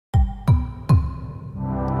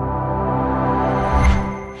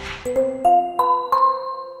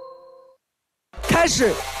开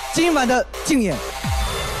始今晚的竞演。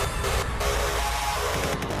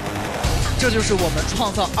这就是我们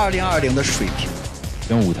创造2020的水平。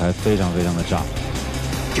跟舞台非常非常的炸，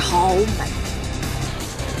超美。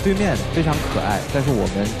对面非常可爱，但是我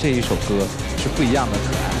们这一首歌是不一样的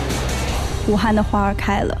可爱。武汉的花儿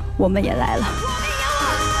开了，我们也来了。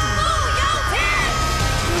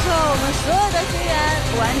祝贺我们所有的学员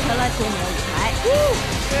完成了节目舞台。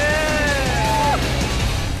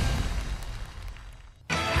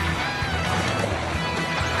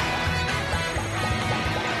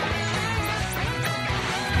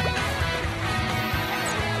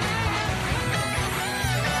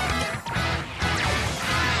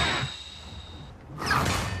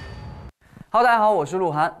Hello， 大家好，我是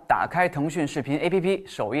鹿晗。打开腾讯视频 APP，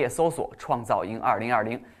 首页搜索"创造营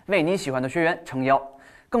2020"，为你喜欢的学员撑腰。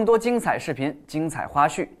更多精彩视频、精彩花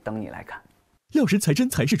絮等你来看。料实才真，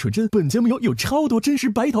才是纯真。本节目有超多真实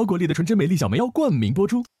白桃果粒的纯真美丽小蛮腰冠名播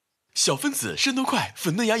出。小分子渗透快，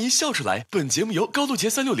粉嫩牙龈笑出来。本节目由高露洁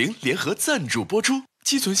360联合赞助播出。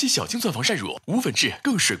肌存硒小金钻防晒乳，无粉质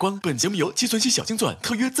更水光。本节目由肌存硒小金钻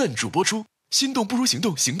特约赞助播出。心动不如行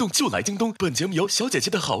动，行动就来京东。本节目由小姐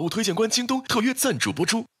姐的好物推荐官京东特约赞助播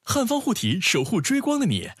出。汉方护体，守护追光的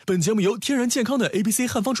你。本节目由天然健康的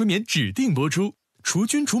ABC 汉方纯棉指定播出。除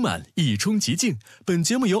菌除螨，一冲即净。本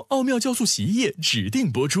节目由奥妙酵素洗衣液指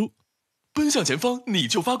定播出。奔向前方，你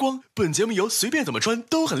就发光。本节目由随便怎么穿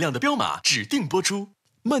都很亮的彪马指定播出。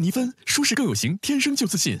曼妮芬，舒适更有型，天生就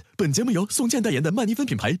自信。本节目由宋健代言的曼妮芬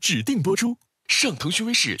品牌指定播出。上腾讯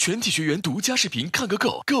微视全体学员独家视频看个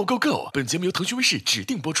够 ，Go Go Go！ 本节目由腾讯微视指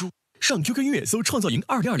定播出。上 QQ 音乐搜"创造营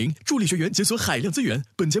2020"，助力学员解锁海量资源。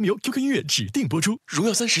本节目由 QQ 音乐指定播出。荣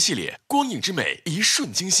耀30系列，光影之美，一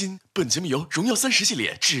瞬惊心。本节目由荣耀30系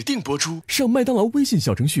列指定播出。上麦当劳微信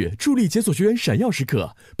小程序，助力解锁学员闪耀时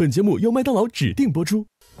刻。本节目由麦当劳指定播出。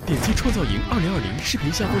点击"创造营2020"视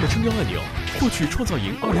频下方的撑腰按钮，获取"创造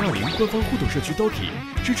营2020"官方互动社区刀品，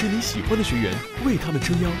支持你喜欢的学员，为他们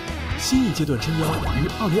撑腰。新一阶段撑腰于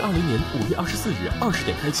2020年5月24日20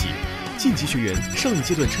点开启，晋级学员上一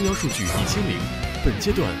阶段撑腰数据已清零。本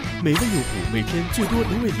阶段每位用户每天最多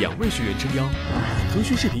能为2位学员撑腰。腾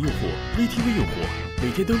讯视频用户、VTV 用户每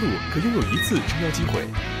天登录可拥有1次撑腰机会，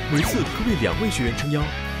每次可为2位学员撑腰，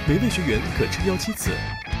每位学员可撑腰7次。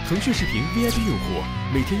腾讯视频 VIP 用户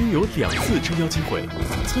每天拥有2次撑腰机会，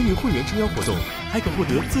参与会员撑腰活动还可获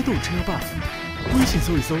得自动撑腰 buff。微信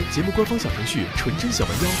搜一搜节目官方小程序"纯真小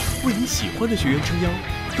蛮腰"，为你喜欢的学员撑腰。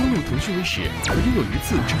登录腾讯微视可拥有1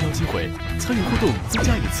次撑腰机会，参与互动增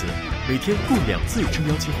加1次，每天共2次撑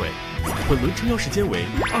腰机会。本轮撑腰时间为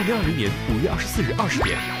2020年5月24日20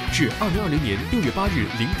点至2020年6月8日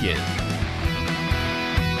0点。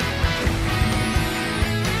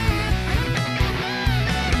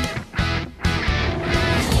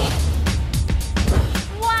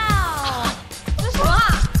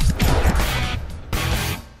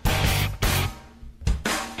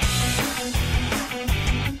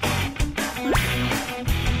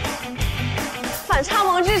反差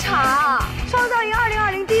萌剧场，创造营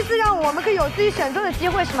2020第一次让我们可以有自己选择的机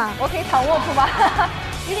会是吗？我可以躺卧铺吧，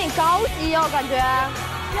有点高级哦，感觉。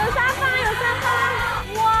有沙发，有沙发。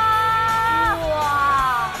哇哇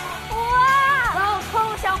哇！然后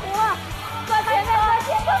冲小胡，快前面，快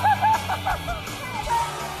前面！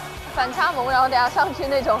反差萌，然后等下上去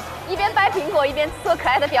那种一边掰苹果一边做可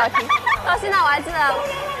爱的表情。到现在我还记得，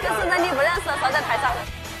就是那你不认识的时候在台上。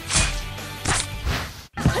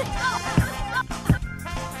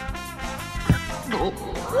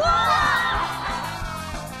哇！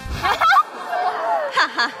哈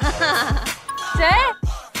哈哈哈！谁？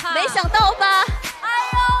没想到吧？哎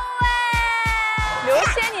呦喂！刘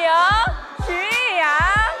仙宁、徐阳、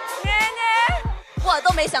捏捏，我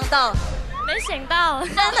都没想到，没想到，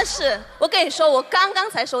真的是。我跟你说，我刚刚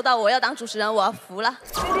才收到，我要当主持人，我要服了。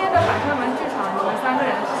今天的反差萌剧场，你们3个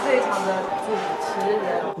人是这一场的主持人。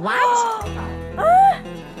What？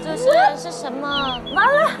主持人是什么？完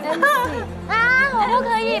了啊！我不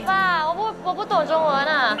可以吧？我不懂中文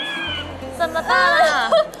啊，怎么办啊？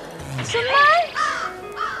什么？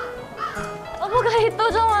我不可以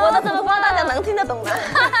读中文，我都怎么帮大家能听得懂的？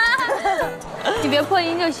你别破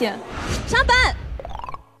音就行。上班，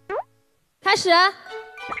开始，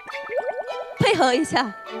配合一下。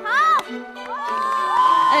好。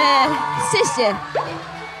哎，谢谢。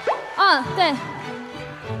嗯，对。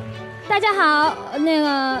大家好，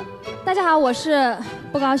大家好，我是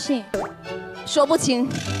不高兴，说不清，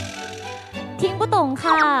听不懂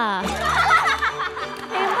哈，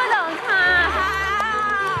听不懂哈。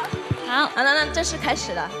好，那正式开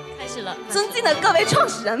始了，开始了。尊敬的各位创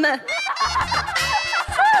始人们，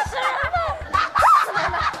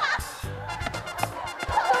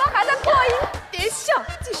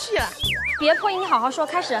别破音，好好说。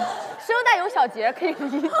开始，声带有小结可以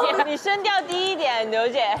理解。你声调低一点，刘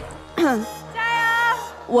姐。加油！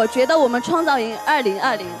我觉得我们创造营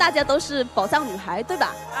2020，大家都是宝藏女孩，对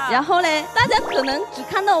吧？然后呢，大家可能只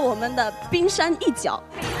看到我们的冰山一角。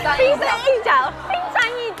冰山一角，冰山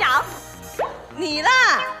一角。你啦，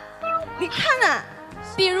你看呐，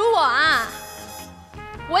比如我啊，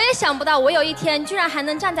我也想不到我有一天居然还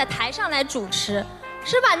能站在台上来主持，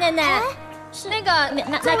是吧，奈奈？是那个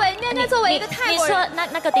作为一个泰国人，你说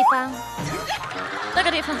那个地方，那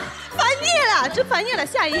个地方翻页了，这翻页了，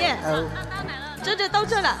下一页。这到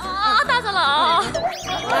这了啊，到这了啊！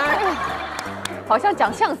好像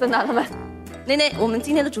讲相声啊，他们。奈奈，我们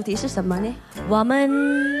今天的主题是什么呢？我们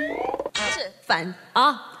是反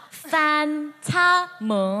差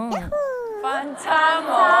萌。反差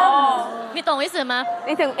萌，你懂我意思吗？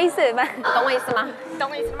你懂意思吗？懂我意思吗？懂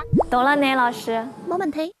我意思吗？懂了呢，老师。没问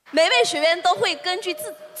题。每位学员都会根据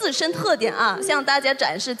自身特点啊，向大家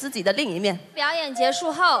展示自己的另一面。表演结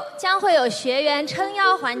束后，将会有学员撑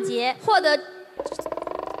腰环节，获得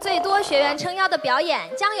最多学员撑腰的表演，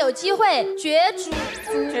将有机会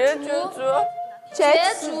角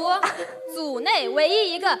逐组内唯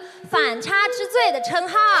一一个反差之最的称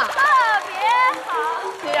号。特别好，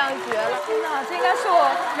这样绝了！真的，这应该是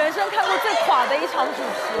我人生看过最垮的一场主持。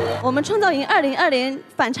我们创造营2020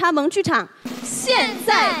反差萌剧场现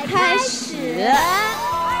在开始。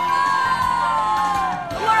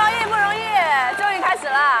不容易，终于开始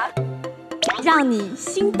了，让你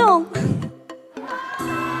心动。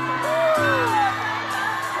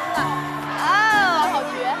好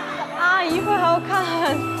绝啊！一会好看，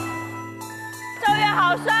赵月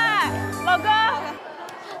好帅，老公。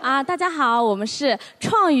啊，大家好，我们是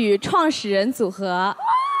创语创始人组合。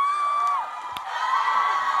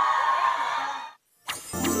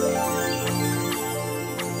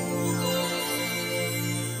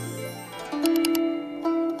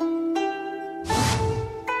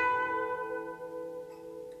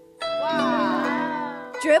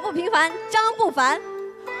绝不平凡，张不凡。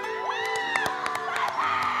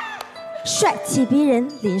帅气逼人，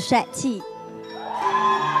零帅气。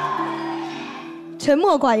沉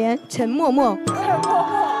默寡言，陈默默。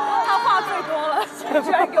他话最多了，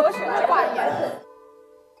居然给我选了寡言。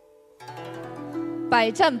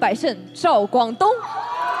百战百胜，赵广东。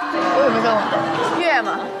我有没有赵广东？月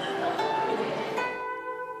嘛。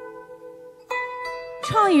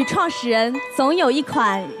创语创始人总有一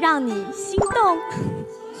款让你心动。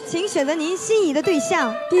请选择您心仪的对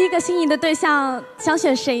象。第一个心仪的对象想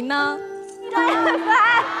选谁呢？张一凡。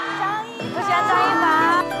我喜欢张一凡。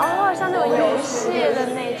偶尔像那种游戏的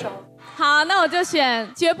那种。好，那我就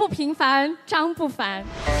选绝不平凡，张不凡。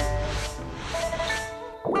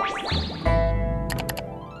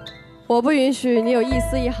我不允许你有一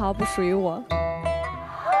丝一毫不属于我。Oh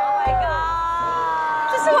my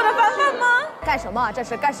god！ 这是我的版本吗？干什么？这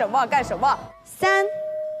是干什么？干什么？3、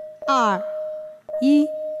2、1，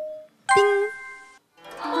叮！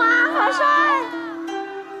哇，好帅！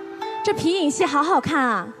这皮影戏好好看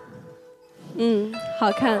啊。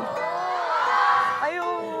好看。哎呦！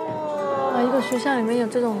一个学校里面有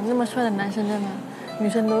这种那么帅的男生在那，女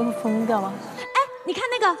生都会疯掉吗？哎，你看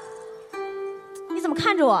那个，你怎么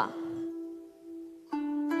看着我？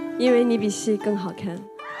因为你比戏更好看。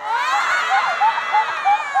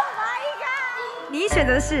你选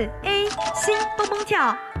择的是 A 心蹦蹦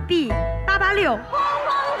跳 ，B 886。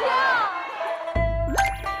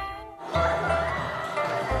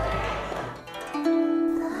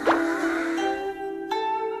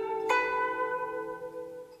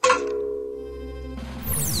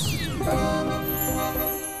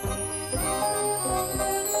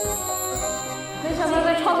没想到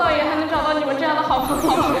在创造营还能找到你们这样的好朋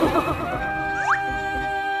友。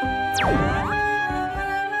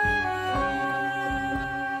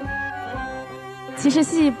其实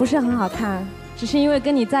戏不是很好看，只是因为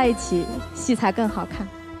跟你在一起，戏才更好看。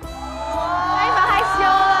张一凡害羞了。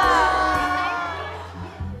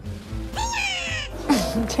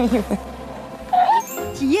张一凡。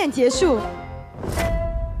体验结束，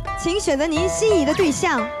请选择您心仪的对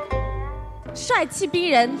象。帅气逼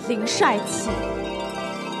人，零帅气。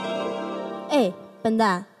哎，笨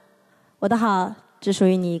蛋，我的好只属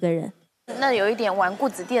于你一个人。那有一点纨绔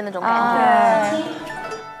子弟的那种感觉。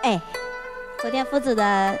哎。昨天夫子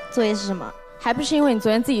的作业是什么？还不是因为你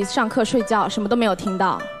昨天自己上课睡觉，什么都没有听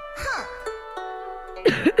到。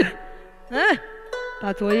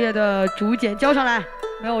把作业的竹简交上来，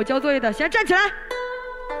没有交作业的先站起来。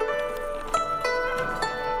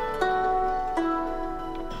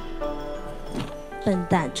笨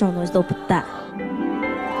蛋，这种东西都不带。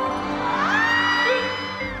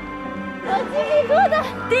我鸡皮疙瘩。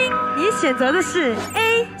丁，你选择的是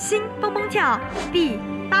A 心蹦蹦跳 ，B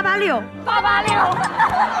 886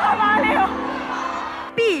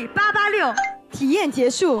 B 886，体验结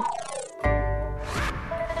束，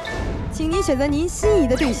请您选择您心仪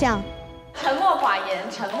的对象。沉默寡言，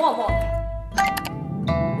陈默默。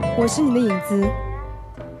我是你的影子，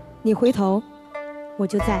你回头，我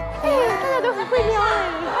就在。大家都很会撩哎，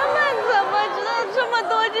他们怎么知道这么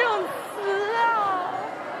多这种词啊？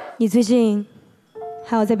你最近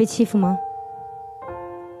还有在被欺负吗？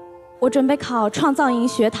我准备考创造营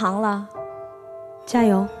学堂了，加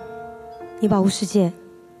油！你保护世界，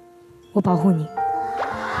我保护你，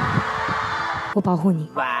我保护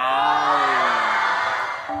你。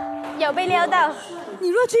有被撩到。你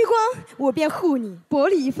若追光，我便护你。薄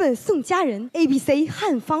礼一份送家人 ，ABC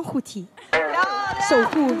汉方护体，守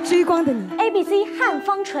护追光的你。ABC 汉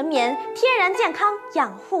方纯棉，天然健康，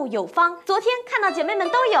养护有方。昨天看到姐妹们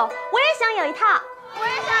都有，我也想有一套。我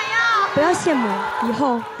也想要。不要羡慕，以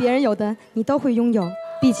后别人有的你都会拥有。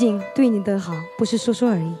毕竟对你的好不是说说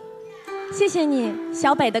而已。谢谢你，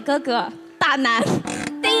小北的哥哥，大南。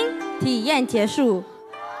丁，体验结束，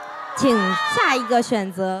请下一个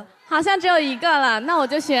选择。好像只有一个了，那我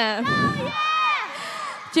就选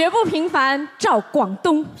绝不平凡赵广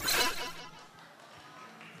东。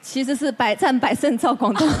其实是百战百胜赵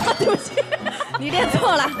广东。对不起，你念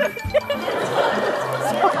错了。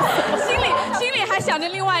心里还想着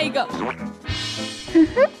另外一个。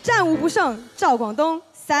战无不胜赵广东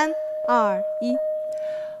，3、2、1。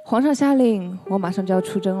皇上下令，我马上就要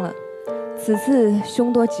出征了。此次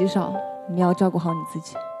凶多吉少，你要照顾好你自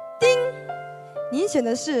己。您选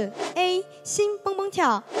的是 A 心蹦蹦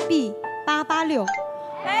跳 ，B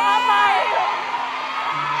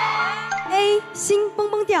 886。A 心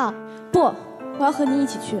蹦蹦跳，不，我要和你一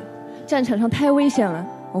起去。战场上太危险了，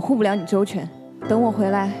我护不了你周全。等我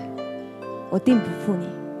回来，我定不负你。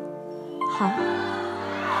好。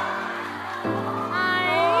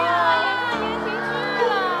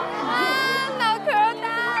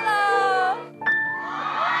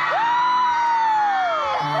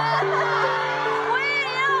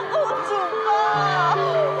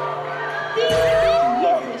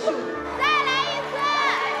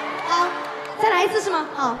是吗？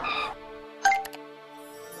好。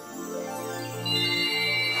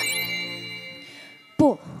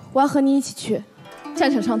不，我要和你一起去。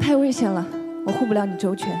战场上太危险了，我护不了你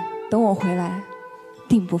周全。等我回来，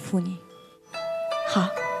定不负你。好。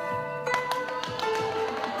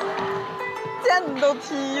既然你都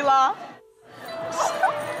踢了，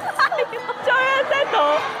教练在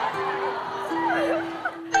抖。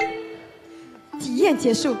体验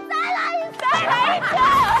结束。再来一次。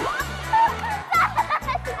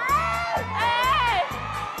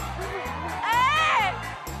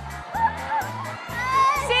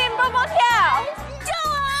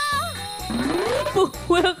不，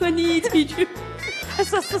我要和你一起去。开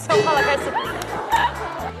始四川话了，开始。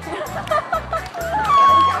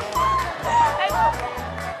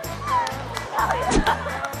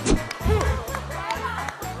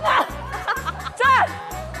转！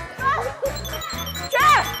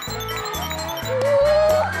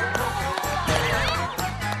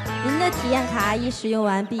您的体验卡已使用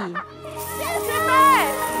完毕。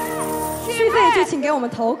续费就请给我们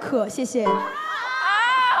投可，谢谢。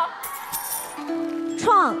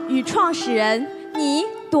创与创始人，你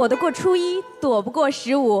躲得过初一，躲不过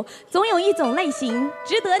15，总有一种类型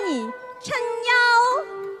值得你撑腰。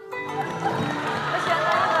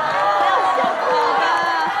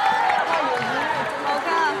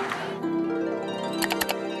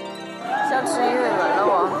想吃一轮了我。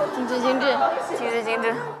精致。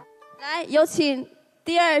来，有请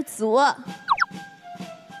第2组。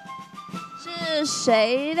是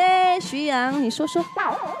谁嘞？徐阳，你说说。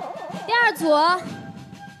第2组。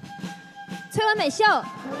崔文美秀，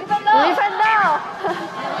努力奋斗。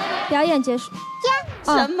表演结束。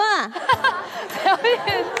什么？表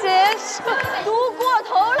演结束，读过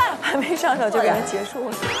头了。还没上手就给人结束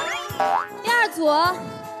了。第2组，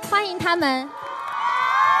欢迎他们。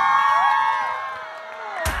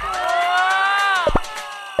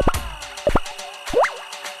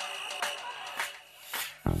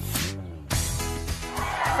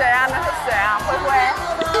谁啊？那是谁啊？灰灰。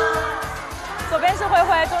左边是灰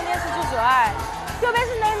灰，中间是朱主爱，右边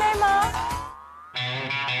是妹妹吗？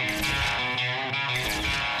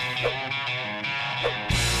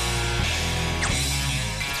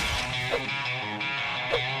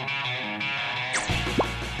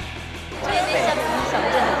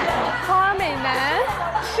花美男，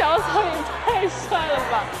小草也太帅了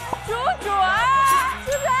吧！朱主爱，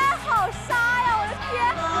朱主爱好杀呀！我的天，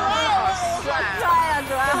好帅呀！主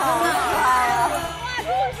爱好帅呀！哇，朱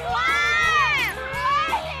主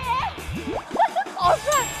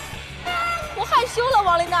害羞了，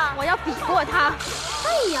王琳娜，我要比过他。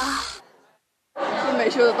哎呀，是美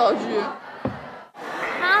秀的道具。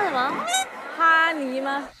哈什么？哈尼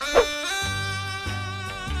吗？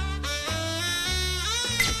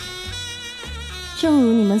正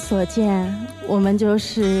如你们所见，我们就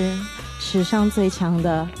是史上最强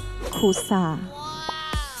的酷飒。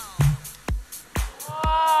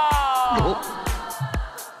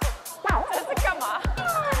这是干嘛？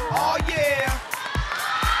哦耶！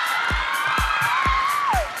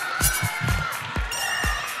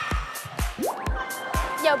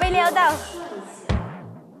有被撩到。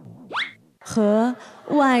和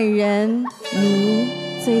万人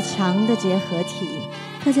迷最强的结合体。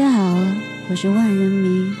大家好，我是万人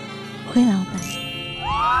迷辉老板。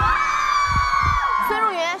孙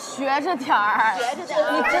若云，学着点儿，学着点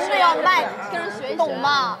儿，你真的要卖，跟人学，懂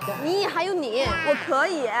吗？你还有你，我可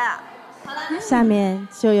以。好了，下面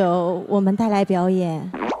就由我们带来表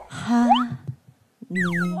演哈尼。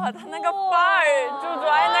哇，他那个范儿，猪猪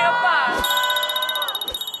爱那个范儿。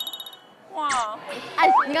哇！哎，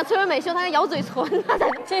你看崔文美秀，她咬嘴唇，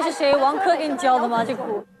这是谁？王珂给你教的吗？这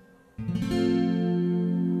鼓？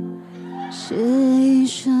是一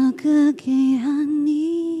首歌给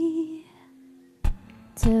你。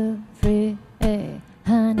2, 3,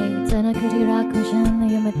 honey, then I could hear rock ocean.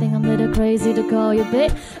 You may think I'm a little crazy to call you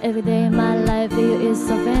babe. Every day in my life, you is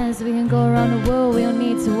so fancy. We can go around the world, we don't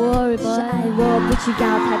need to worry. 是爱我，不需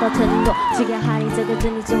要太多承诺。只给 honey 这个字，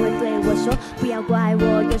你就会对我说，不要怪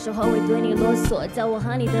我，有时候会对你啰嗦。叫我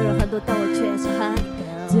honey 的人很多，但我却是 honey。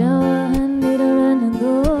叫我 honey 的人很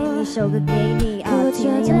多，点一首歌给你，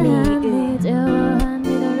甜言蜜语。叫我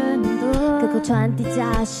honey 的人很多，歌口传递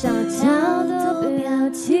加上挑逗表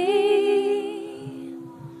情。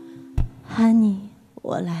honey，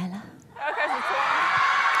 我来了。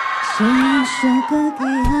这一首歌给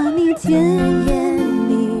honey， 甜言蜜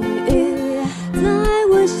语，在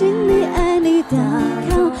我心里爱你打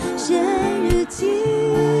卡，写日记，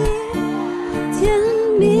甜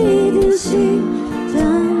蜜的心，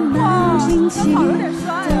等到心情都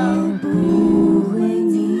不会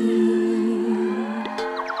腻。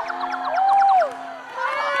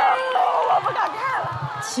我不敢看了。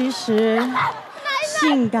其实。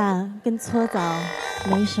性感跟搓澡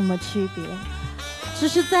没什么区别，只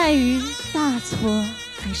是在于大搓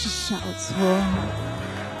还是小搓。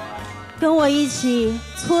跟我一起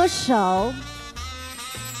搓手，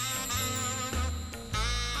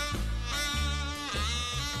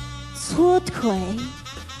搓腿，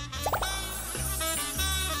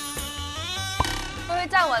终于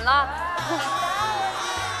站稳了。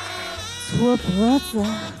搓脖子。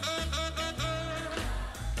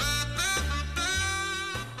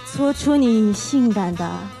搓出你性感的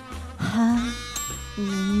哈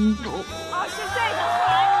尼。哦，是这个哈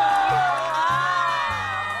尼。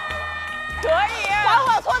可以。管我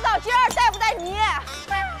搓澡巾带不带泥？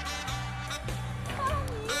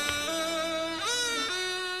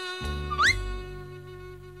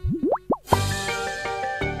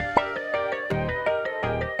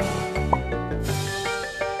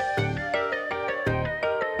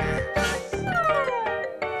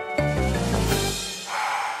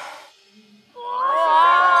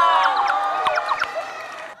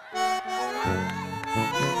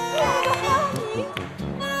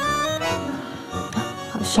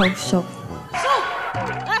手，哎，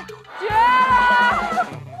绝了！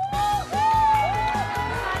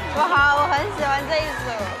我很喜欢这一首。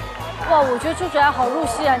哇，我觉得猪猪爱好入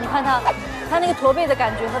戏啊！你看他那个驼背的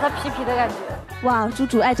感觉和他皮皮的感觉。哇，猪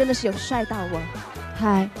猪爱真的是有帅到我。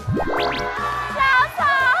嗨，小草，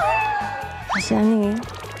好想你。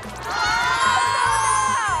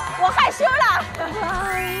我害羞了。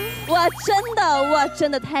我真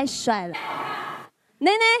的太帅了。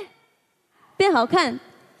奶奶，变好看。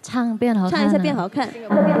唱变好看，唱一下变好看。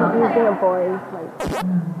我要变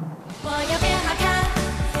好看，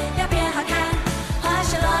要变好看，花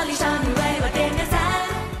式萝莉少女为我点个赞。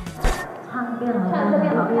唱变好看，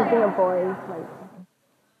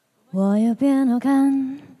我要变好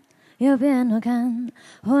看，要变好看，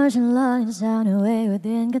花式萝莉少女为我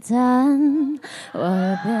点个赞。我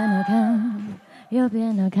要变好看，要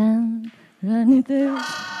变好看，让你对我。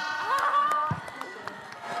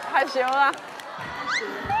害羞了。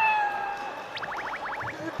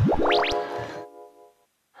我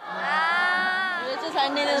觉得这才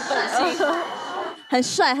是内内的本性，很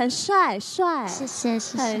帅，很帅，帅，谢谢，很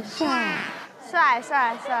帅，帅。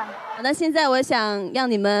好，那现在我想让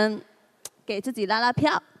你们给自己拉拉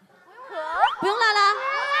票，不用拉拉，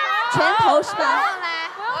全投是吧？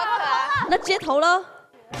那直接投喽，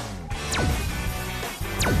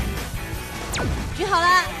举好了。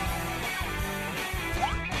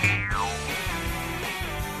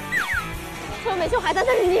美秀还在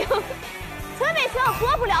那里。陈美秀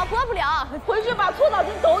播不了，回去把搓澡巾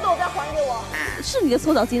抖抖再还给我。是你的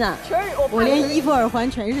搓澡巾啊？全是我连衣服耳环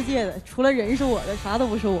全世界的，除了人是我的，啥都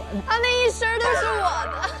不是我的。他那一身都是我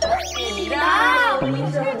的。你的，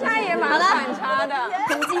他也蛮反差的。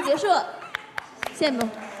统计结束，羡慕。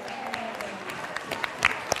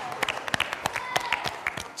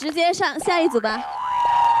直接上下一组吧。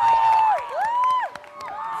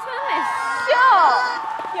陈美秀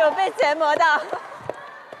有被折磨到。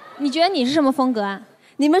你觉得你是什么风格啊？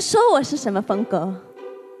你们说我是什么风格？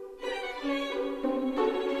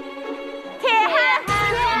铁汉，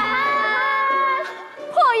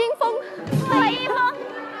破音风。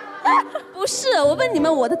不是，我问你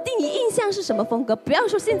们，我的第一印象是什么风格？不要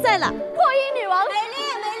说现在了。破音女王，美丽。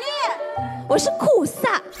我是酷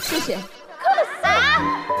飒，谢谢。酷飒。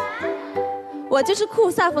我就是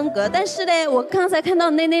酷飒风格，但是呢，我刚才看到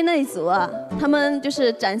内内那一组啊，他们就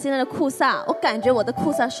是展现了酷飒，我感觉我的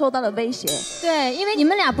酷飒受到了威胁。对，因为你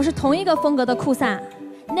们俩不是同一个风格的酷飒，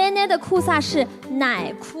内内的酷飒是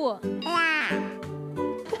奶酷，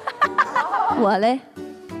我嘞，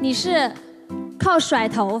你是靠甩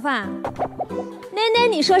头发。内内，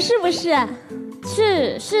你说是不是？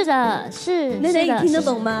是的，是。内内，你听得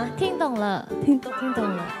懂吗？听懂了，听懂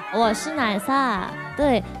了。我是奶飒，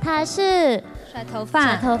对，他是。甩头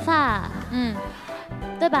发，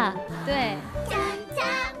对吧？对。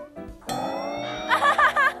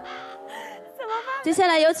接下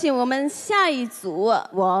来有请我们下一组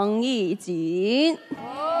王艺瑾。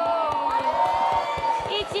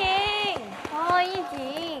艺瑾。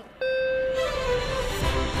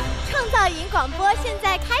创造营广播现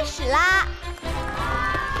在开始啦！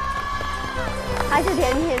还是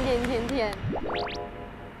甜。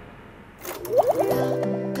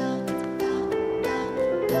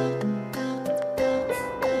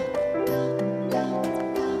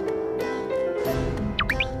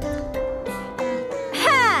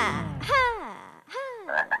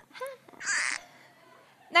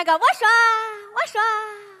那个我说，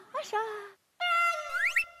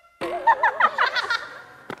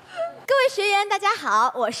各位学员大家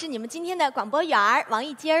好，我是你们今天的广播员王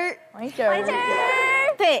艺瑾儿。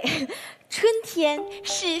对，春天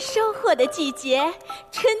是收获的季节，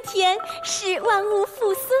春天是万物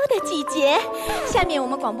复苏的季节。下面我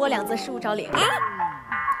们广播2则失物招领。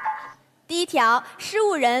第一条，失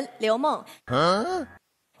物人刘梦。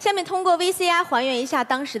下面通过 VCR 还原一下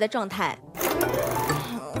当时的状态。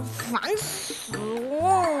烦死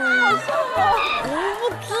我！我不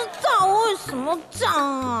知道为什么这样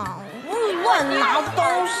啊！我乱拿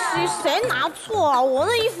东西，谁拿错啊？我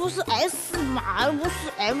的衣服是 S 码，而不是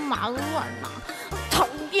M 码，乱拿，讨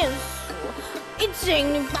厌死我！艺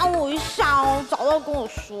瑾，你帮我一下哦，找到跟我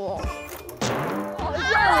说。好像，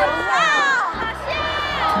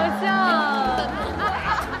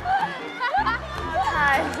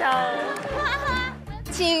太像了。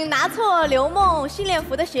请拿错刘梦训练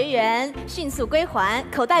服的学员迅速归还，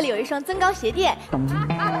口袋里有一双增高鞋垫。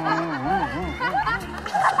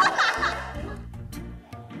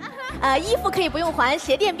衣服可以不用还，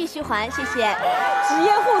鞋垫必须还，谢谢。职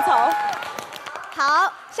业互走。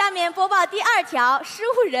好，下面播报第2条，失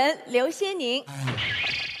物人刘仙宁。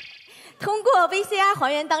通过 VCR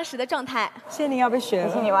还原当时的状态。仙宁要被选了。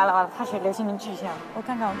刘仙宁完了，他选刘仙宁去一下，我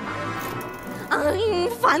看看。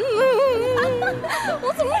烦啊！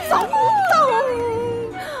我怎么找不到？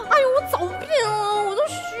哎呦，我找遍了，我都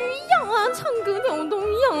需要啊，唱歌跳舞都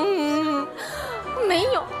要。没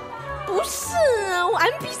有，不是啊，我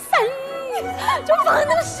MP3就放在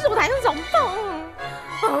那个洗手台上找不到。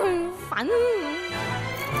烦。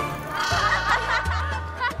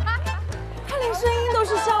他连声音都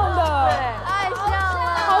是像的，太像了，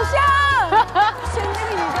好像。是那个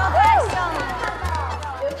女标太像了。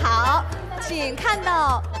好。请看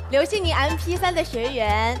到刘欣妮 MP3 的学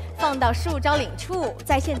员放到失物招领处，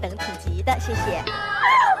在线等挺级的，谢谢。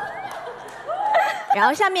然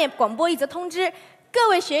后下面广播1则通知，各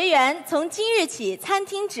位学员，从今日起，餐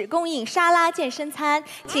厅只供应沙拉健身餐，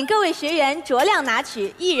请各位学员酌量拿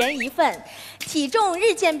取，1人1份。体重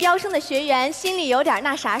日渐飙升的学员心里有点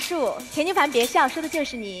那啥数。田金凡别笑，说的就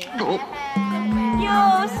是你。又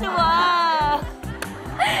是我。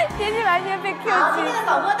田金凡今天被 Q 好，今天的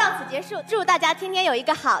广播到此结束，祝大家天天有一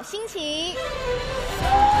个好心情。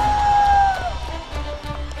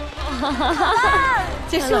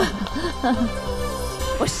结束。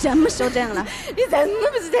我什么时候这样了？你人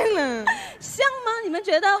都不是这样了，像吗？你们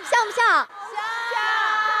觉得像不像？像。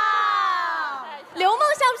刘梦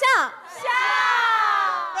像不像？像。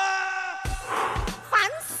烦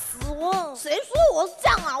死我！谁说我这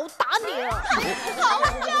样啊？我打你了！好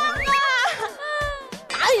像啊！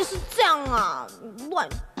哪里是这样啊？乱。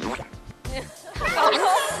搞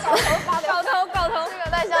头，这个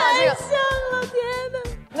太像了，太像了，天哪！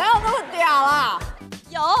哪有那么屌啊？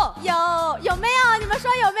有没有？你们说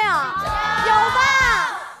有没有？有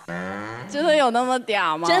吧？真的有那么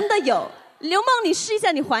屌吗？真的有。刘梦，你试一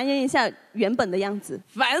下，你还原一下原本的样子。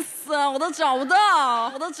烦死了，我都找不到。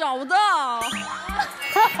烦死了，我都找不到了。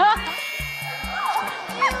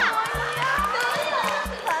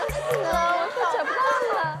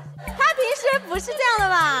他平时不是这样的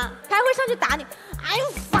吧？他还会上去打你。哎呦，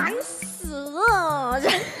烦死了！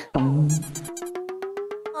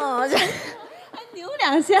还扭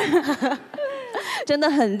2下，真的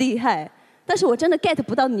很厉害。但是我真的 get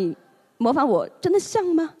不到你模仿我真的像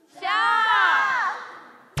吗？像。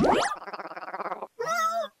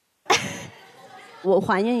我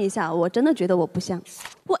还原一下，我真的觉得我不像。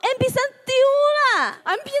我 MP3 丢了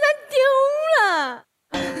 ，MP3 丢了，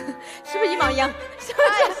是不是一毛一样？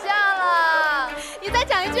太像了。你再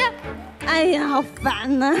讲一句。哎呀，好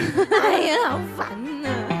烦呐！哎呀，好烦呐！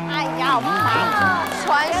哎呀，好烦！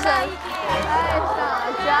传神，太爽了，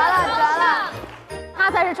绝了！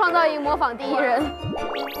他才是创造营模仿第一人。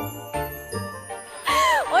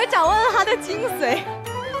我掌握了他的精髓。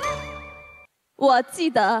我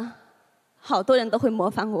记得，好多人都会模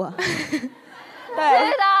仿我。对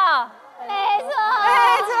的，没错，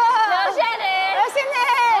刘宪宁，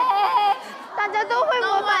大家都会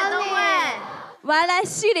模仿你。来，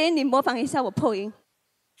西林，你模仿一下我破音。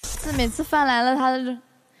是每次饭来了，他就饭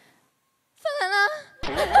来了，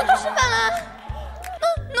吃饭了，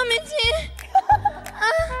糯米鸡，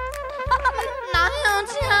哪有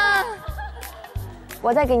这样？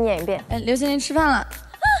我再给你演一遍。哎，刘贤林吃饭了，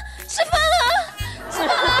吃饭了，走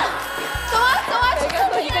啊，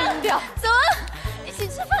一个音调，走啊，一起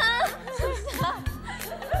吃饭啊！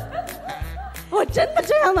我真的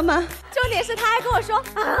这样的吗？重点是他还跟我说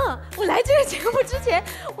啊，我来这个节目之前，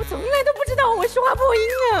我从来都不知道我说话破音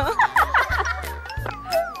啊。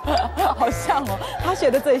好像哦，他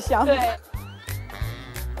学的最像。对。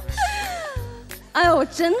哎呦，我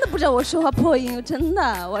真的不知道我说话破音，真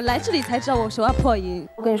的，我来这里才知道我说话破音。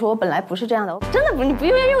我跟你说，我本来不是这样的，真的不，你不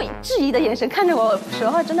用用质疑的眼神看着我，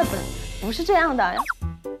说话真的不是这样的。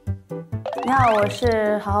你好，我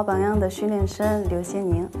是好好榜样的训练生刘先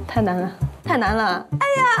宁。太难了。哎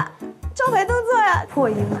呀，招牌动作呀，破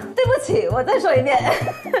音了。对不起，我再说一遍。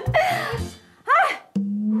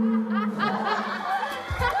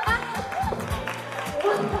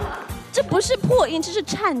这不是破音，这是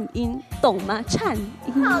颤音，懂吗？颤音。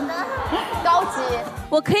好的，高级。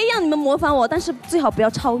我可以让你们模仿我，但是最好不要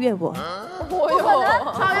超越我。不可能，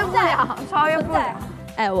超越不了。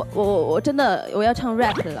哎，我真的我要唱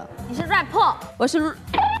rap 了。你是 rap 破，我是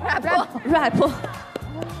rap 破。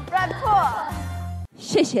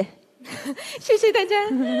谢谢，谢谢大家。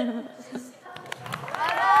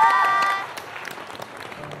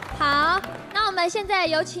好，那我们现在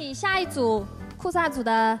有请下一组酷飒组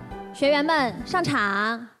的学员们上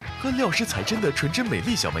场，和料事才真的纯真美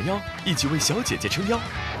丽小蛮腰一起为小姐姐撑腰。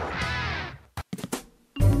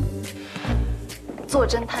做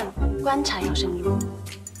侦探，观察要深入，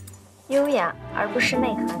优雅而不失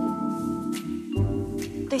内涵，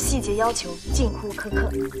对细节要求近乎苛刻，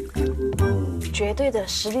绝对的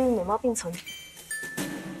实力与美貌并存。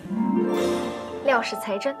料事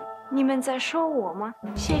才真。你们在说我吗？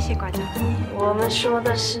谢谢夸奖。我们说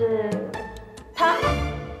的是他。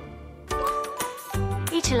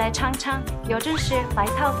一起来尝尝，有真是白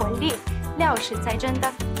套活力，料事才真的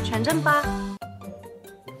全真吧。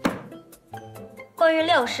关于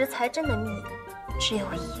料事才真的秘密，只有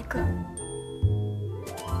一个。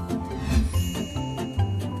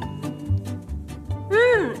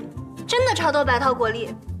真的超多白桃果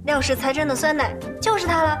粒，料事才真的酸奶就是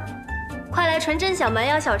它了。快来纯真小蛮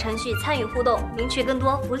腰小程序参与互动，领取更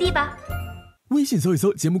多福利吧！微信搜一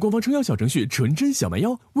搜节目官方撑腰小程序“纯真小蛮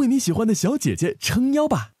腰”，为你喜欢的小姐姐撑腰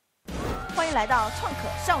吧！欢迎来到创可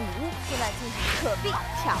少女屋，现在进行可币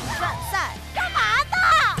挑战赛。干嘛的？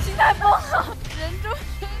心态不好，人中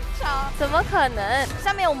生长。怎么可能？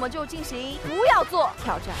下面我们就进行不要做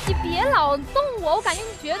挑战。你别老动我，我感觉你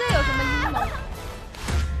绝对有什么阴谋。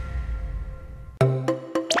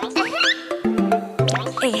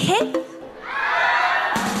嘿嘿。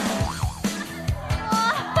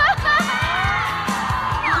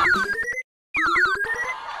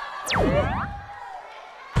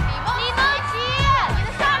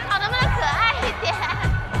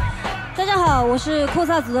大家好，我是酷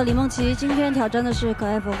飒组的李梦琪，今天挑战的是可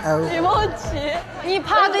爱风。李梦琪，你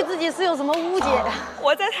怕对自己是有什么误解？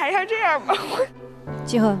我在台上这样吧。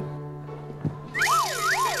集合。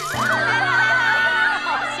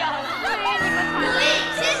好笑了。对于你们努力、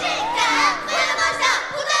谦逊、感恩，为了梦想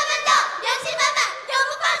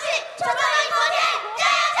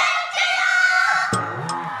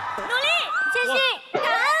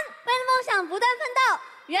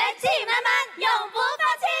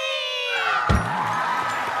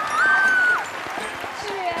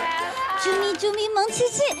住迷蒙奇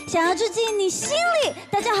奇，想要住进你心里。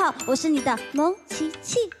大家好，我是你的蒙奇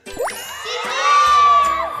奇。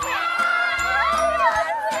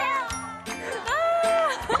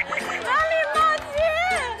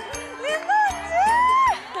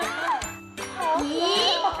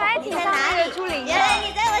你在哪里？原来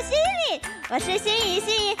你在我心里，我是心仪，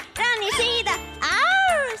心仪，让你心仪的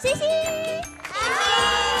星星。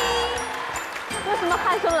为什么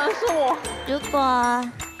害羞人是我？如果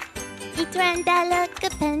你突然打了个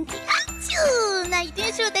喷嚏，那一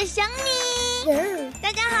定是我在想你。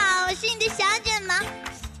大家好，我是你的小卷毛，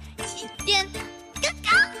点哥哥。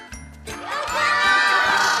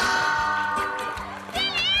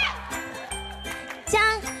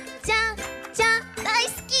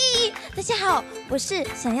大家好，我是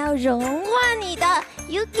想要融化你的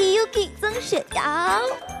Yuki 曾雪瑶。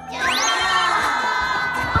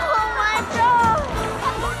Oh my god！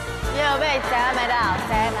 也有被谁买到？谁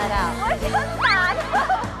买到？我想打他，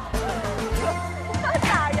要打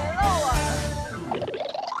人了我。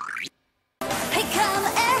Hey come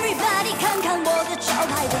everybody， 看看我的招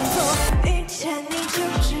牌动作。遇见你就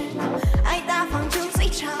知道，爱大方就最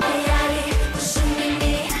潮。没压力，不是秘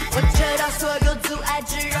密，我知道所有阻碍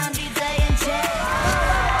只让你。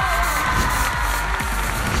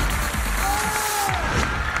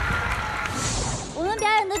我们表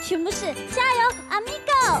演的曲目是《加油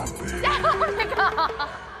Amigo》，加油 Amigo，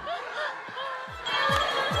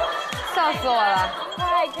 笑死我了，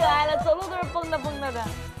太可爱了，走路都是蹦的蹦的的。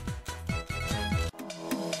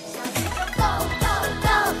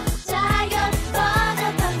加油，我的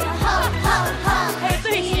朋友，吼吼吼！还有队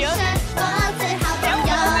形，我最好朋友，连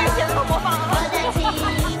我队形都模仿了。我的亲。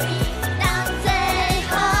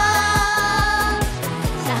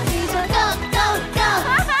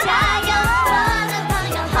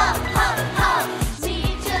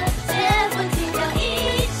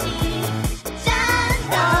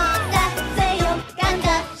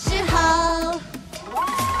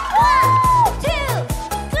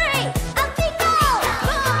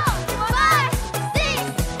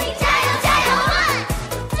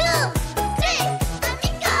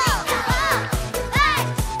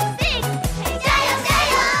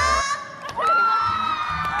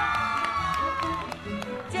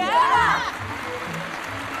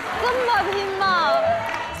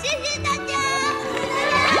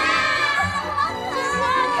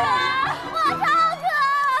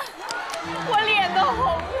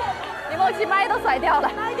麦都甩掉了，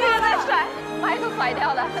越在甩，麦都甩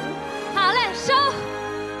掉了，好嘞，收，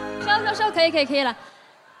可以了，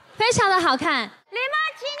非常的好看。李梦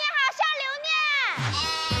琪你好，像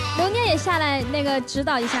刘念也下来那个指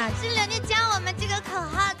导一下，是刘念教我们这个口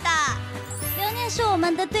号的，刘念是我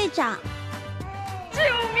们的队长。救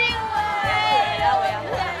命啊！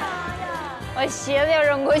我鞋子要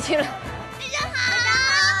扔过去了。非常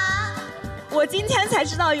好，我今天才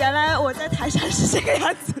知道，原来我在台上是这个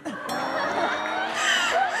样子。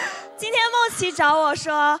今天梦琪找我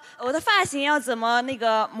说，我的发型要怎么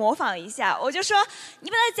模仿一下，我就说你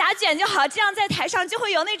把它夹卷就好，这样在台上就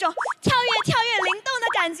会有那种跳跃灵动的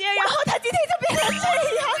感觉。然后他今天就变成这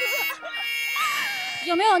样了。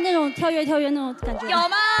有没有那种跳跃那种感觉？有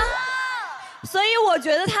吗？所以我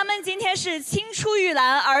觉得他们今天是青出于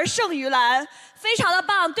蓝而胜于蓝，非常的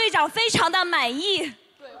棒，队长非常的满意。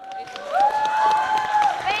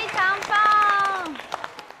非常棒。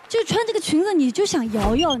就穿这个裙子，你就想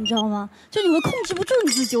摇，你知道吗？就你会控制不住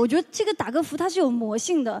你自己。我觉得这个打歌服它是有魔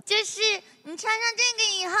性的，就是你穿上这个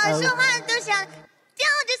以后，说话都想吊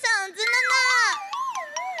着嗓子了呢。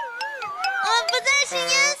我不再是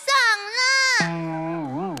烟嗓了。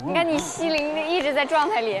你看你西林一直在状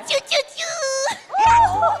态里。啾。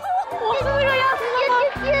我是这个样子的吗？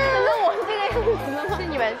真的我是这个样子的吗？是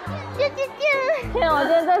你们。天啊！我今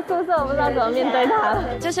天在宿舍，我不知道怎么面对他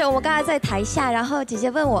了。就是我们刚才在台下，然后姐姐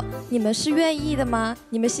问我，你们是愿意的吗？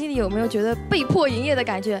你们心里有没有觉得被迫营业的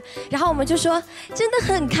感觉？然后我们就说，真的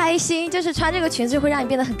很开心，就是穿这个裙子会让你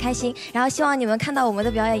变得很开心。然后希望你们看到我们的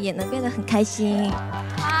表演也能变得很开心。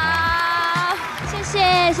好，谢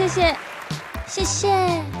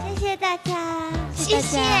谢大家，谢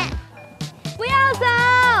谢。不要走，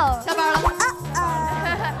下班了。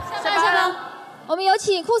下班了。我们有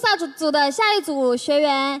请酷飒组的下一组学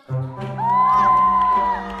员。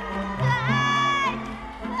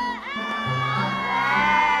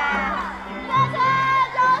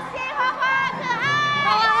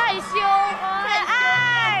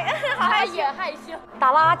害羞。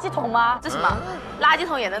打垃圾桶吗？这什么？垃圾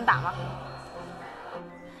桶也能打吗？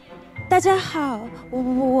大家好，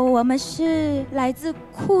我们是来自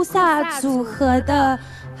酷飒组合的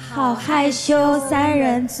好害羞3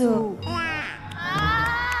人组。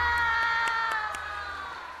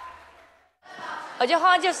我觉得花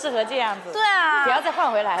花就适合这样子。对啊，不要再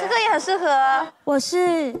换回来了。哥哥也很适合。我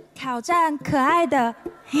是挑战可爱的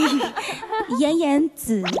妍妍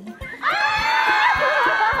子。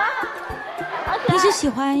平时喜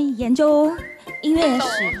欢研究音乐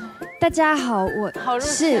史。大家好，我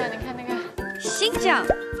是你看那个新疆。哇，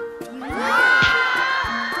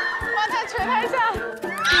他捶他一下。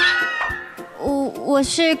我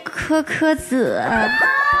是柯柯子。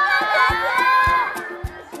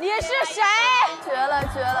你是谁？绝了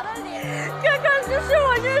绝了！柯柯子是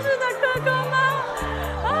我认识的柯柯吗？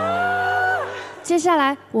接下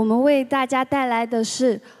来我们为大家带来的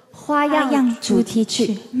是《花样主题曲》。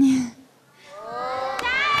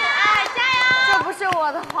这不是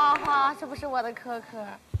我的花花，这不是我的柯柯。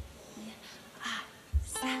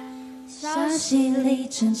消息里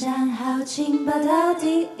称赞好，请报道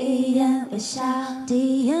第一眼微笑，抬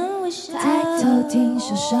头听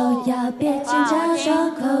首手摇，别紧张，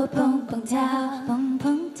双口砰砰跳，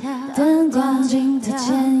灯光镜头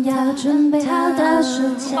前要准备好，倒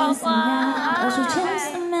数前3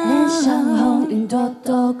秒，脸上红云朵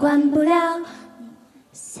朵关不了。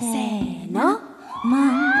Say no，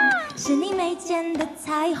 梦是你眉间的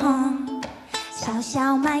彩虹，小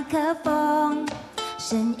小麦克风。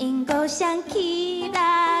声音够像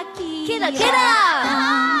Kida，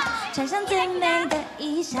 穿上最美的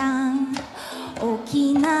衣裳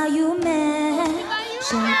 ，Okina Yume，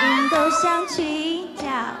 声音够像青椒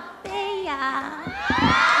贝呀。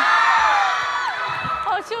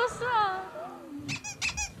好羞涩啊！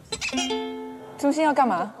中心要干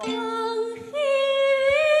嘛？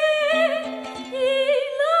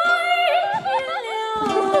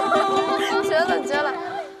绝了绝了！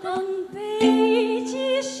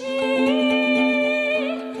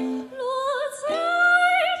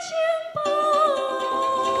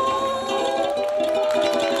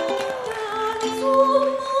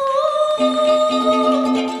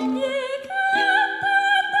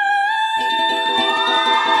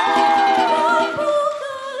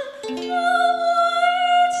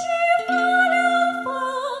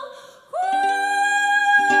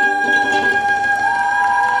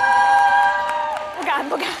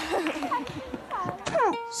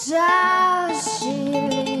消息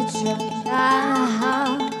里正站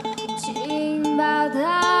好，请报道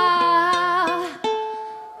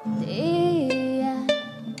第一眼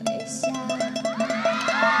微笑，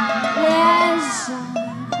脸上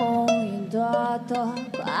红云朵朵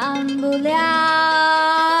关不了。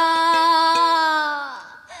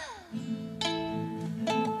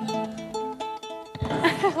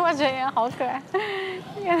我觉得也好可爱。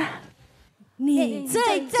你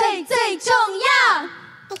最重要。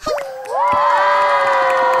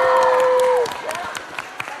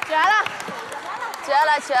绝了，绝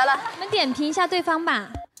了，绝了！我们点评一下对方吧。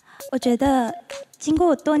我觉得经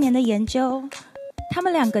过多年的研究，他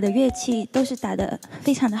们2个的乐器都是打得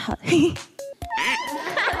非常的好。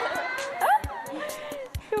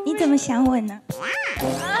你怎么想我呢？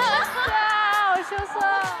好羞涩。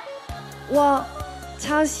我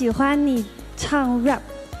超喜欢你唱 rap，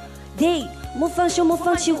 对，模仿秀，模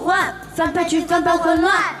仿奇幻，反派剧，反派混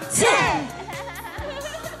乱，切。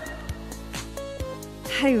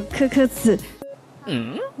还有柯柯子。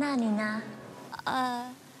那你呢？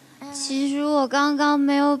其实我刚刚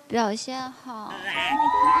没有表现好。没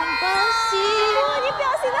关系。你表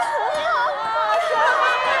现得很好。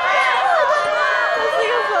这是一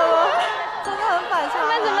个什么？真的很反差。你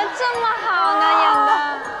们怎么这么好呢？演的。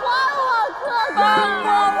还我柯柯！帮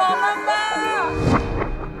我们吧！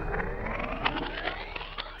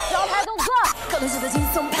招牌动作，可能是的轻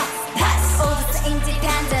松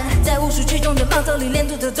pass。independent， 在无数剧中的冒头里连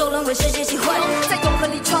土头都沦为世界喜欢，在永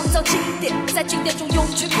恒里创造经典，在经典中永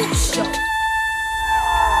垂不朽。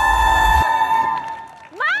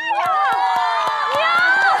妈呀！呀，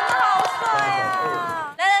好帅呀！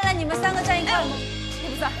来，你们3个站一块。你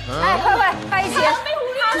不算。哎，快，拍一起，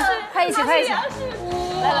拍一起。来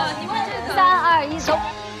了，你们这个。3、2、1，走。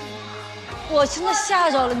我真的吓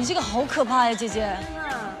着了，你这个好可怕呀，姐姐。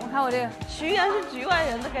我看我这个徐媛是局外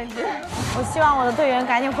人的感觉。我希望我的队员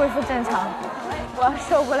赶紧恢复正常，我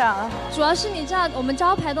受不了了。主要是你知道，我们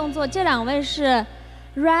招牌动作这2位是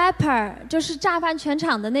rapper， 就是炸翻全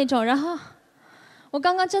场的那种。然后我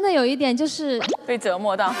刚刚真的有一点就是被折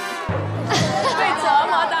磨到，被折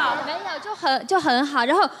磨到。没有，就很好。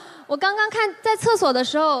然后我刚刚看在厕所的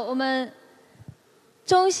时候，我们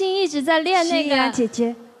中心一直在练那个姐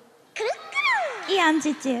姐。易烊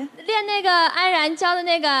姐姐练那个安然教的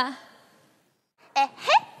那个，哎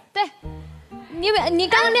嘿，对，你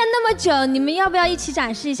刚刚练那么久，你们要不要一起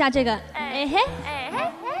展示一下这个？哎嘿，哎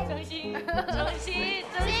嘿，中心，加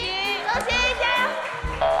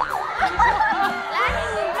油！来。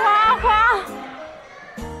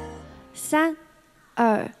3、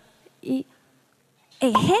2、1，哎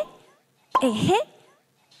嘿，哎嘿，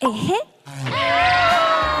哎嘿。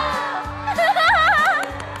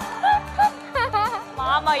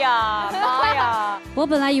妈妈呀，妈呀！我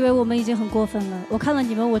本来以为我们已经很过分了，我看了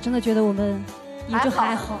你们，我真的觉得我们也就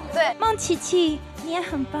还好。对，孟琪琪，你也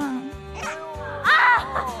很棒。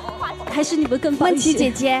还是你们更棒一些。孟琪姐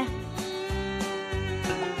姐。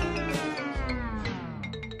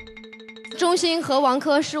钟欣和王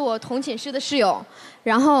珂是我同寝室的室友，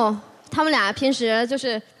然后他们俩平时就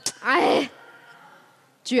是，哎，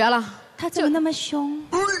绝了。他怎么那么凶？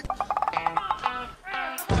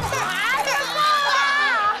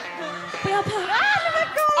不要怕！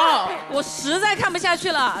哦，我实在看不下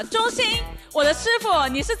去了，钟欣，我的师傅，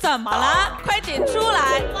你是怎么了？快点出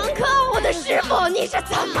来！王珂，我的师傅，你是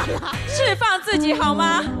怎么了？释放自己好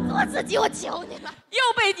吗？做自己，我求你了。又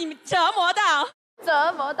被你折磨到。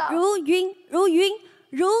折磨到。如云如云，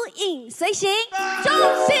如影随形。钟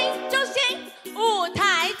欣，钟欣，舞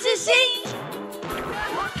台之星。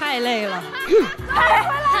太累了，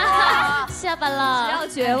下班了，不要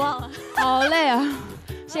绝望，好累啊！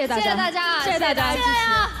谢谢大家，谢谢大家，谢谢大家支持，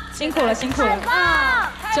辛苦了，辛苦了，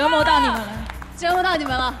折磨到你们了，折磨到你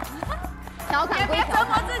们了。调侃归调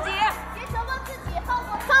侃，别折磨自己，别折磨自己，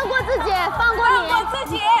放过自己，放过你，放过自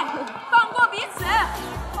己，放过彼此。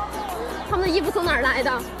他们的衣服从哪儿来的？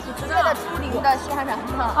为了出灵的稀罕染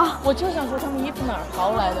啊！我就想说他们衣服哪儿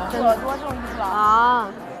淘来的？可多这种衣服了啊！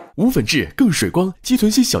无粉质更水光，肌存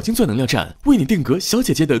硒小金钻能量站为你定格小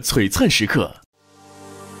姐姐的璀璨时刻。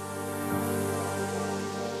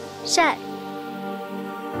晒，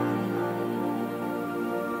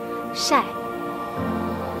晒，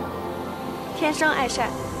天生爱晒，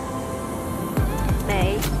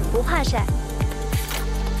美不怕晒，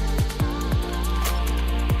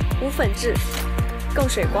无粉质，更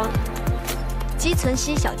水光，肌存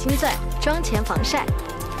硒小金钻妆前防晒。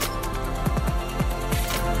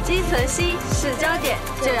肌存硒是焦点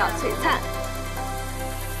就要璀璨。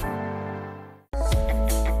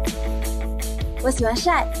我喜欢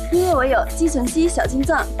晒，因为我有肌存硒小金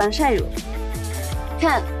钻防晒乳。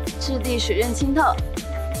看，质地水润清透，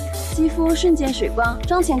肌肤瞬间水光，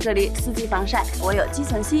妆前隔离，四季防晒。我有肌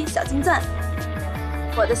存硒小金钻，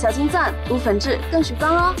我的小金钻无粉质更水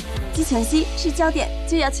光哦。肌存硒是焦点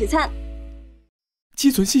就要璀璨。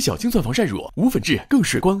肌存硒小金钻防晒乳，无粉质更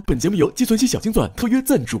水光。本节目由肌存硒小金钻特约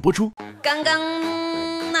赞助播出。刚刚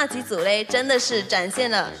那几组嘞，真的是展现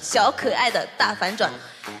了小可爱的大反转，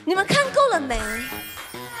你们看够了没？要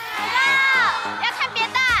看别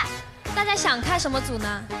的。大家想看什么组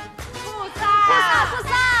呢？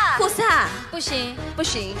酷飒，不行，不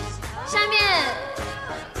行。下面，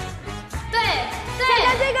对，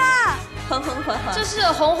这个，红红火火，这是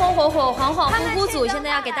红红火火、恍恍惚惚组，现在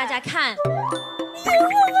要给大家看。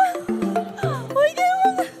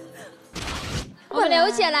我们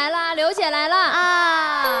刘姐来了，刘姐来了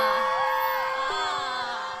啊！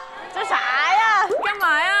这啥呀？干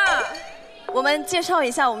嘛呀？我们介绍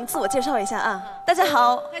一下，我们自我介绍一下啊！大家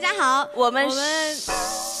好，大家好，我们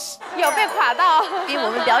有被垮到。给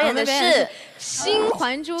我们表演的是《新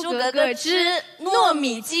还珠格格之糯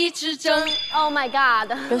米鸡之争》。Oh my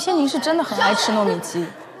god！ 刘仙宁是真的很爱吃糯米鸡。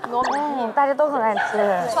大家都很爱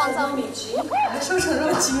吃。创造米鸡，瘦成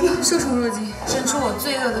肉鸡了，瘦成肉鸡，伸出我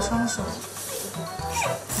罪恶的双手。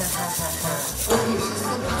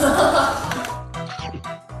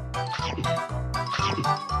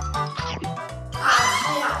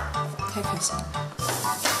太开心了，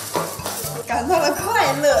感到了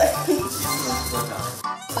快乐。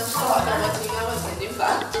但是好像我应该会前进版。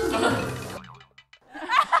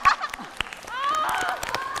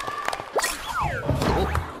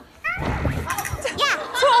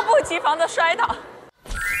猝不及防的摔倒。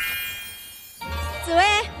紫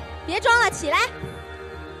薇，别装了，起来。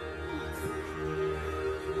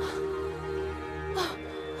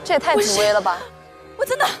这也太紫薇了吧！我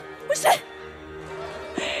真的不是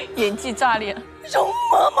演技炸裂，容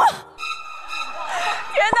嬷嬷。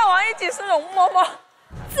天哪，王一瑾是容嬷嬷。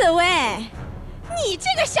紫薇，你这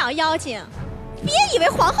个小妖精，别以为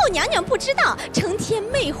皇后娘娘不知道，成天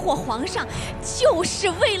魅惑皇上，就是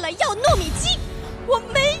为了要糯米鸡。我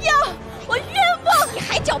没要，我冤枉！你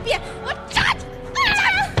还狡辩，我扎你！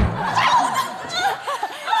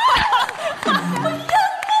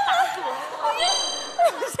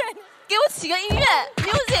给我起个音乐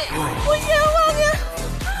 ，music！ 我冤枉啊！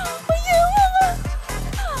我冤枉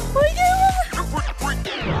啊！我冤枉啊！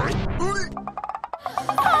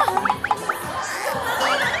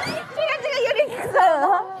这个有点狠啊！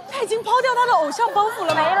他已经抛掉他的偶像包袱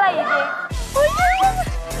了，没了已经。我冤枉啊！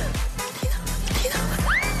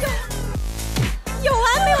有完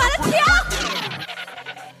没完的跳！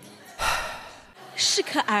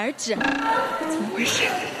可而止。怎么回事？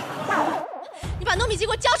你把糯米鸡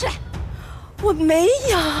给我交出来！我没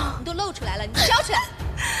有。你都露出来了，你交出来！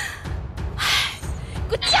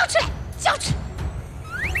给我交出来！交出来！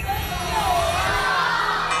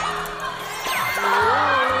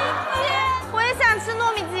我也想吃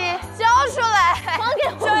糯米鸡，交出来！还给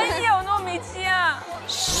我！真有糯米鸡啊！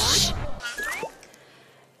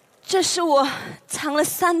这是我藏了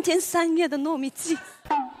3天3夜的糯米鸡。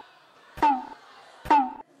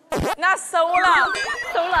那收了，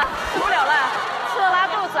收了，吃不了了，吃了拉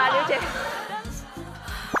肚子啊，刘姐。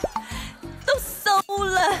都收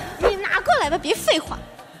了，你拿过来吧，别废话。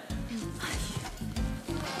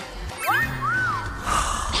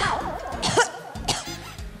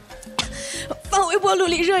放微波炉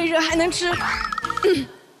里热一热还能吃。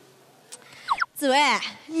紫薇，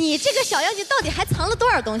你这个小妖精到底还藏了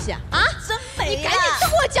多少东西啊？啊，真没！你赶紧都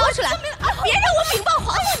给我交出来！别让我禀报皇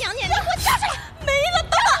后娘娘！你给我交出来！没了，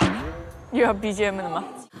等等。又要 BGM 了吗？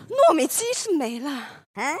糯米鸡是没了，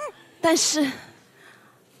但是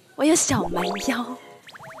我有小蛮腰。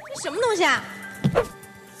这什么东西啊？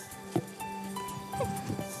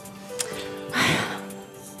哎呀！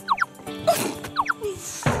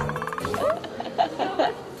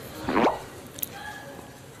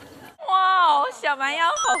哇，小蛮腰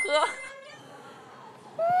好喝。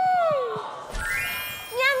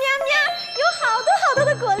喵喵喵，有好多的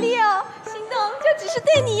果粒哦，心动就只是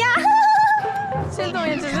对你呀。心动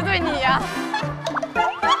也只是对你呀。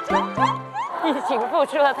已经付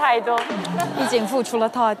出了太多，已经付出了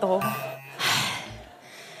太多。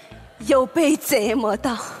有被折磨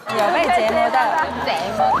到，有被折磨到，折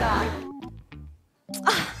磨到。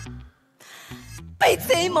啊，被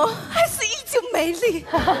折磨还是依旧美丽。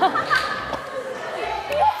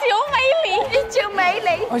依旧美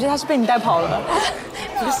丽。我觉得他是被你带跑了。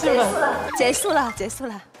不是了，结束了，结束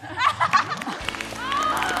了。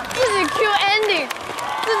自己 Q ending，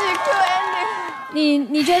 自己 Q ending。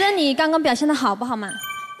你觉得你刚刚表现的好不好嘛？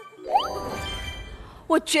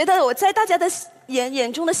我觉得我在大家的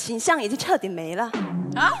眼中的形象已经彻底没了。啊？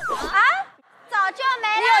早就没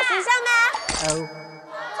了。你有形象吗？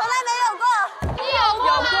从来没有过。你有过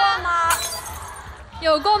吗？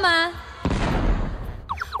有过吗？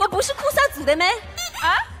我不是酷飒子的咩？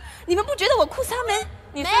啊？你们不觉得我酷飒咩？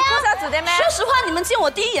你是酷飒子的咩？说实话，你们见我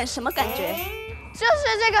第一眼什么感觉？就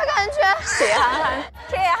是这个感觉。铁憨憨，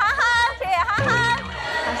铁憨憨，铁憨憨，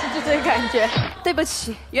还是就这个感觉。对不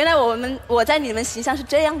起，原来我在你们形象是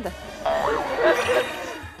这样的。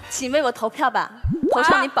请为我投票吧，投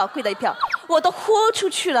上你宝贵的一票。我都豁出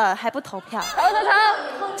去了，还不投票？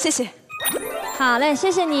投。谢谢。好嘞，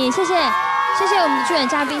谢谢你，谢谢我们的助演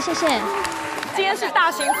嘉宾，谢谢。今天是大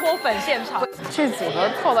型脱粉现场，这组合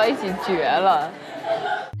凑到一起绝了。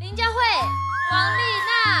林佳慧、王丽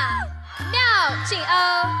娜、廖静欧、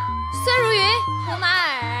孙如云、胡马尔。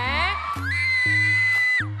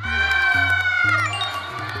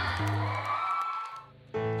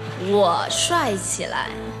我帅起来，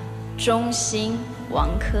中心王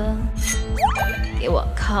珂，给我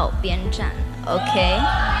靠边站 ，OK。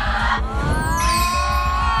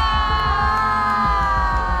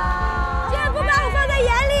竟然不把我放在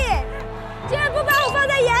眼里，竟然不把我放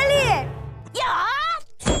在眼里。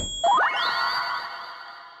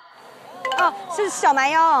哦，是小蛮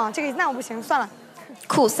腰，这个那我不行，算了。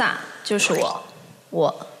酷飒就是我，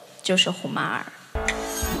我就是胡马尔。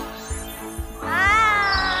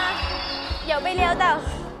有被撩到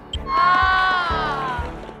啊！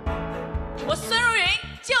我孙如云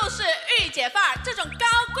就是御姐范儿，这种高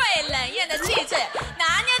贵冷艳的气质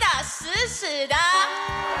拿捏的死死的。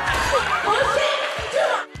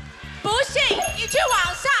不信你去网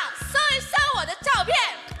上搜一搜我的照片。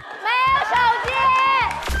没有手机。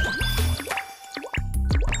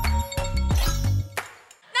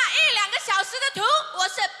那1-2个小时的图，我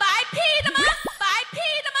是白 P 的吗？白 P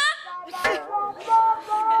的吗？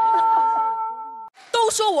都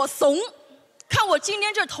说我怂，看我今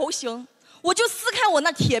天这头型，我就撕开我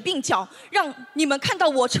那铁鬓角，让你们看到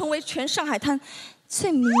我成为全上海滩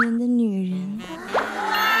最迷人的女人。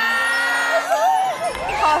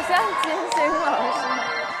好像金星老师。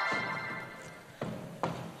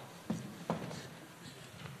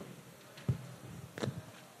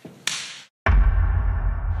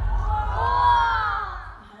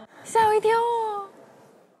吓我一跳哦！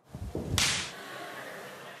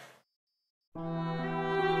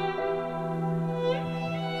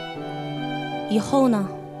以后呢，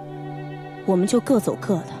我们就各走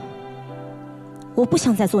各的。我不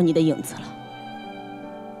想再做你的影子了。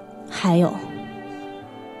还有，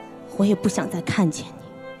我也不想再看见你。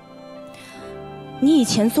你以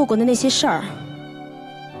前做过的那些事儿，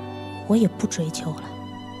我也不追究了。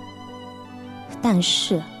但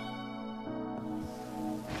是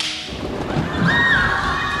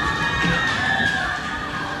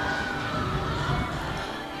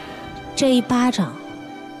这一巴掌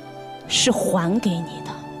是还给你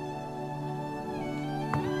的。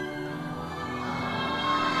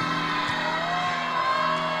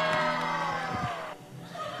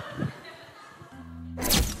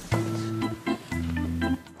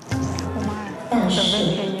但是。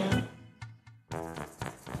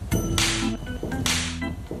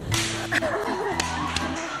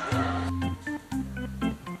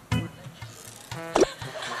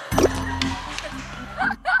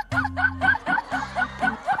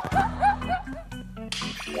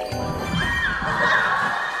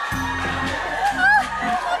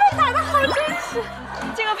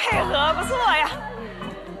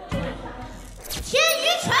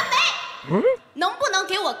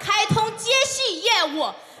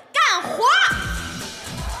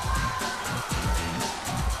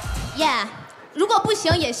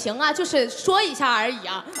行啊，就是说一下而已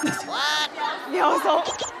啊。秒怂。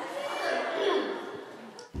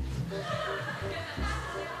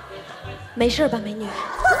没事吧，美女？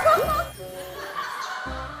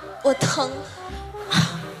我疼，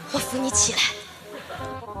我扶你起来。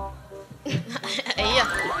哎呀，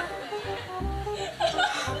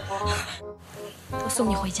我送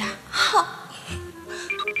你回家。好。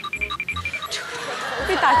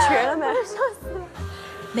被打瘸了没？笑死了。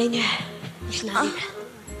美女，你是哪里人？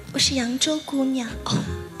我是扬州姑娘。哦，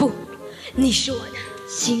不，你是我的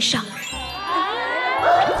心上人。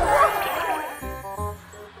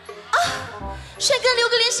啊，帅哥留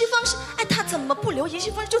个联系方式。哎，他怎么不留联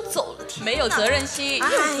系方式就走了？没有责任心，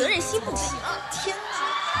没有责任心不行。天哪！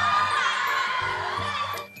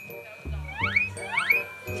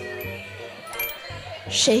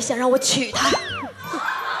谁想让我娶她？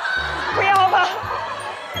不要吧，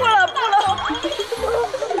不了。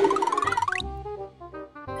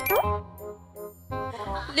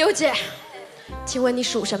刘姐，请问你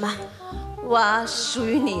属什么？我属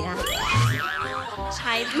于你啊。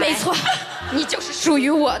猜对，没错，你就是属于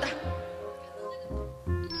我的。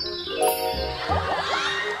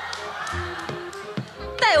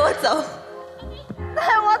带我走，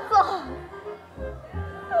带我走。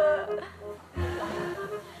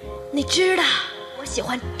你知道我喜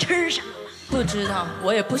欢吃什么吗？不知道，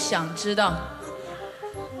我也不想知道。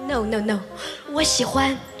No， 我喜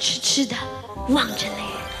欢吃的，望着嘞。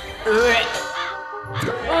油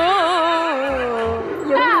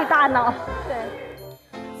腻大脑。对。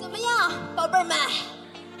怎么样，宝贝儿们？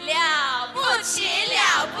了不起，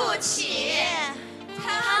了不起！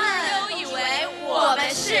他们都以为我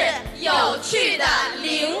们是有趣的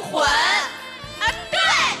灵魂。啊，对，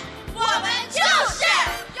我们就是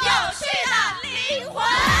有趣的灵魂。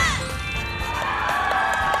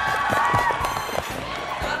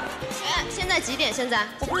现在几点？现在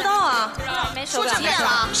我不知道啊，没说几点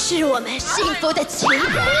了？是我们幸福的起点。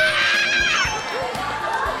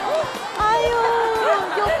哎呦，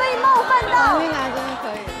有被冒犯到。命啊，真的可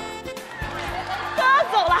以。他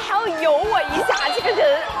走了还要游我一下，这个人，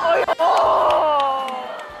哎呦。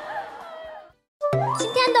今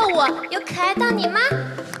天的我有可爱到你吗？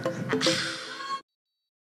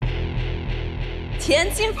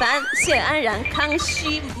田金凡、谢安然、康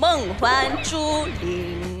熙、孟欢、朱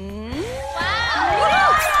琳。妈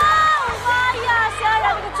呀，谢安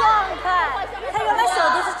然这个状态，他原来手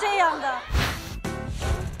都是这样的。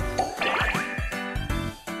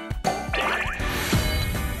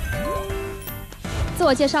自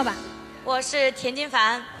我介绍吧。我是田金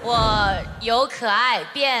凡，我由可爱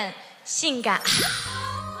变性感。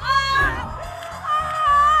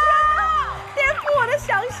颠覆我的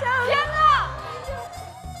想象！天哪！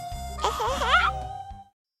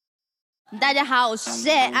大家好，我是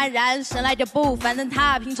谢安然，生来就不凡，但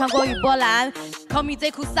她平常过于波澜。Call me 最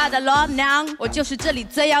酷飒的老娘，我就是这里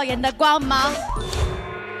最耀眼的光芒。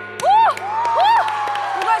不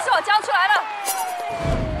愧是我教出来的，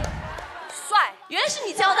帅！原来是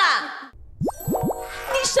你教的。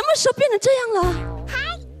你什么时候变成这样了？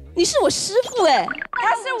你是我师傅哎，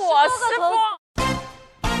他是我师傅。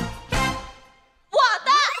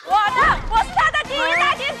我是他的第一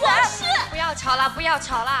大弟子。我是。不要吵啦，不要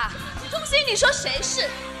吵啦。钟欣，你说谁是？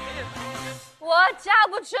我嫁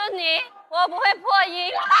不出你，我不会破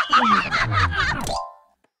音。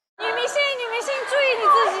女明星，注意你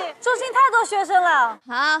自己。钟欣太多学生了。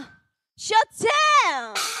好 ，Shut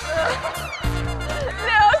down。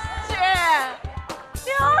刘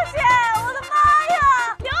姐，我的妈呀！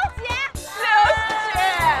刘姐，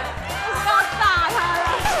我要打她了。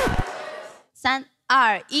3、2、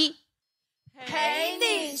1，陪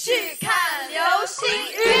你去看流星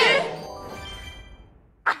雨。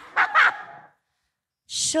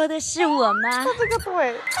说的是我吗？这个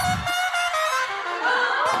对。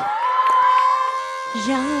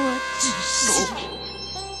让我窒息，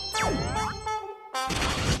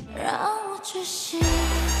让我窒息，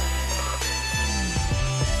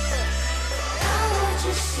让我窒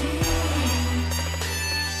息，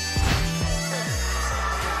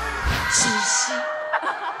窒息，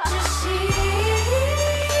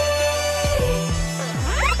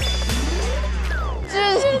窒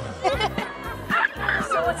息。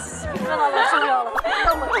我兴奋了，我受不了了，让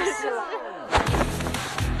我窒息了。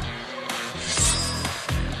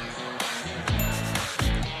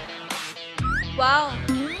哇哦，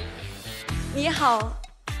你好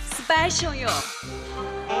 ，special 哟！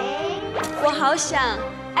我好想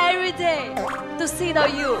every day 都 see 到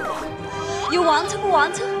you。You want 不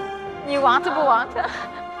want？ 你 want 不 want？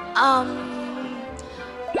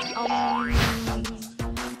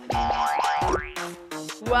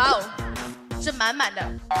 哇哦，这满满的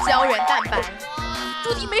胶原蛋白，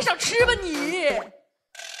猪蹄没少吃吧你？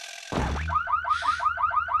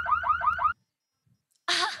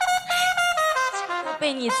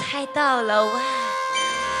被你猜到了哇！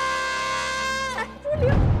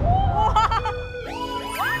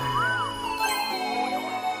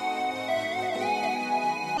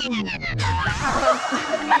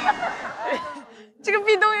这个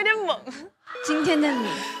壁咚有点猛。今天的你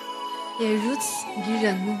也如此迷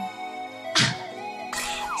人呢。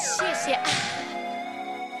谢谢。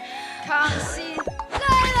康熙来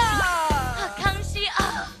了，康熙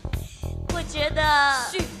啊！我觉得。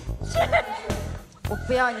我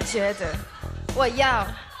不要你觉得，我要，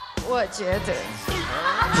我觉得。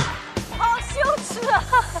好羞耻啊！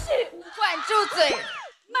管住嘴，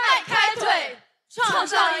迈开腿，创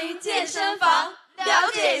造营健身房，了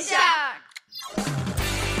解一下。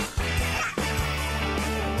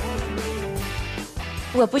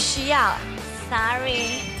我不需要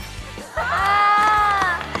 ，sorry。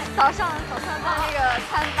早上在那个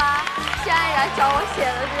餐吧，谢安然教我写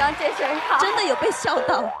的这张健身卡，真的有被笑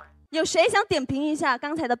到。有谁想点评一下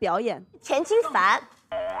刚才的表演？钱金凡，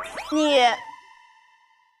你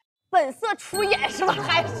本色出演是吧？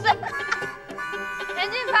还是钱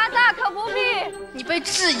金凡大可不必。你被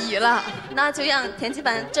质疑了，那就让田基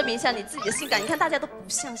凡证明一下你自己的性感。你看大家都不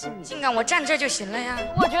相信你。性感我站这就行了呀。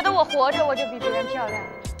我觉得我活着我就比别人漂亮。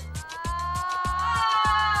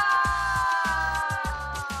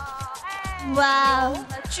哇哦！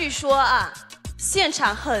据说啊，现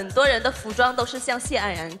场很多人的服装都是向谢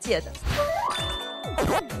安然借的。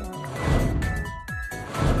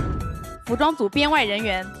服装组编外人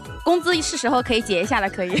员，工资是时候可以结一下了，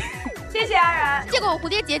可以。谢谢安然。借过我蝴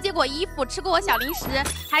蝶结，借过我衣服，吃过我小零食，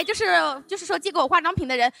还就是说借过我化妆品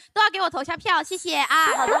的人都要给我投下票，谢谢啊。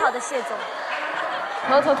好的，谢总。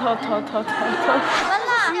投。怎么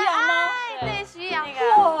了？徐阳吗？对，徐阳。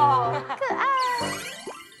哇，可爱。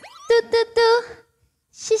嘟嘟嘟，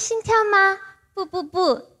是心跳吗？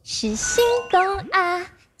不，是心动啊！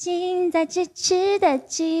近在咫尺的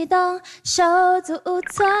悸动，手足无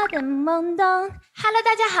措的懵懂。Hello，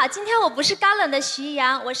 大家好，今天我不是高冷的徐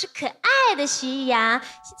阳，我是可爱的徐阳。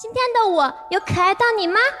今天的我有可爱到你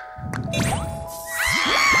吗？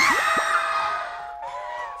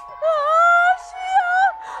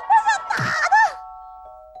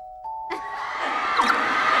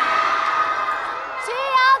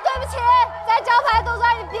在招牌动作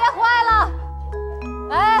你憋坏了，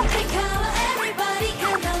哎！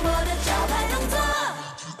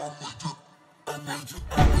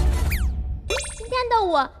今天的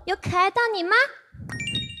我有可爱到你吗？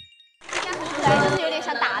就是有点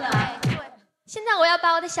想打的。对，现在我要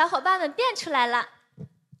把我的小伙伴们变出来了，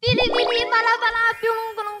哔哩哔哩巴拉巴拉，哔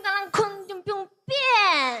隆咕隆嘎啷空就不用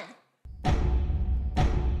变。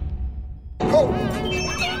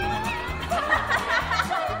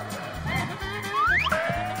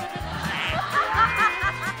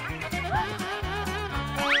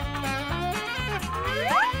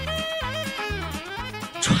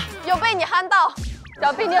有被你憨到，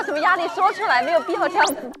小 B， 你有什么压力说出来，没有必要这样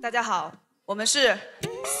子。大家好，我们是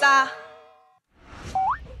撒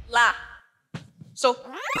拉手。哇，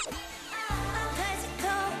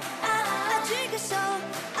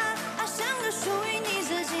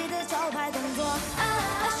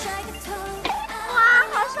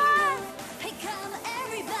好帅！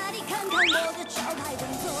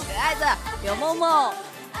可爱的刘梦梦，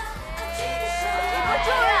你不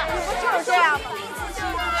就是这样吗？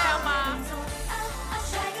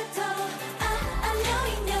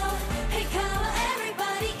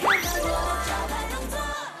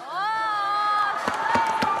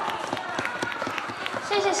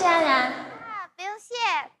谢谢谢安然。不用谢，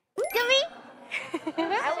救命！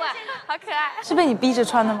好可爱。是被你逼着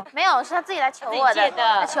穿的吗？没有，是他自己来求我的，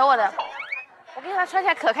他求我的。我跟你说，穿起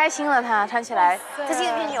来可开心了，他穿起来在镜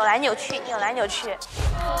片扭来扭去，扭来扭去，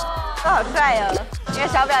都好帅哟！一个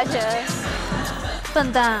小表情。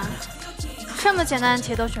笨蛋，这么简单的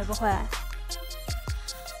题都学不会，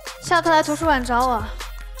下课来图书馆找我。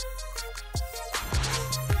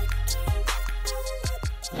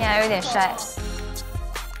你还有点帅。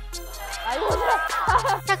哎呦我去！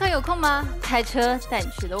下课有空吗？开车带你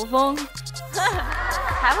去兜风。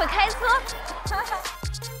还会开车？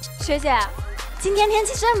学姐，今天天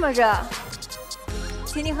气这么热，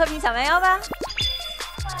请你喝瓶小蛮腰吧。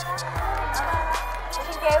请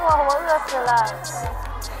给我，我饿死了。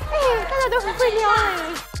哎，大家都很会撩哎。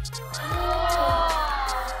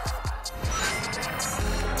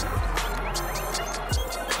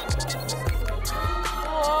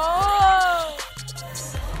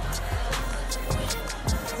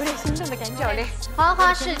有点心动的感觉嘞。花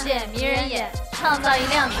花世界迷人眼，创造一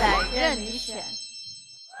靓仔任你选。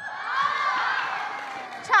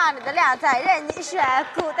唱你的靓仔任你选，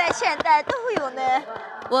古代现代都有呢。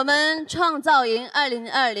我们创造营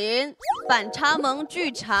2020反差萌剧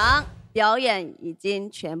场表演已经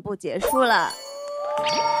全部结束了，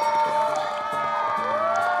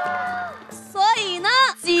所以呢，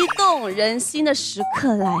激动人心的时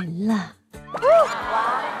刻来了。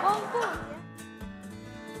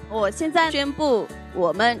我现在宣布，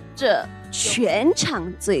我们这全场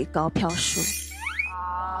最高票数。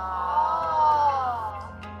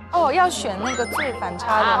哦，要选那个最反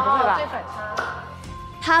差的，不会吧？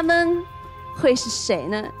他们会是谁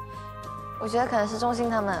呢？我觉得可能是钟欣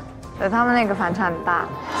他们。对，他们那个反差很大。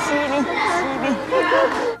犀利。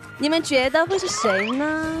你们觉得会是谁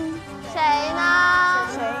呢？谁呢？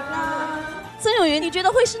曾永云，你觉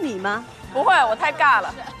得会是你吗？不会，我太尬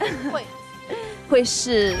了。会。会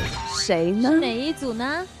是谁呢？是哪一组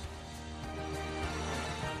呢？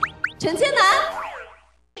陈千南，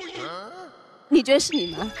你觉得是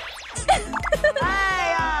你吗？哎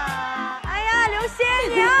呀，刘仙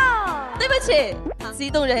娘，对不起，激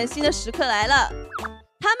动人心的时刻来了，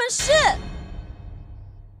他们是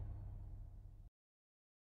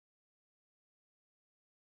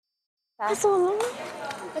他是我们吗？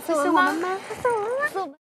他是我们吗？他是我们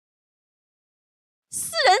吗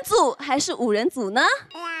？4人组还是5人组呢？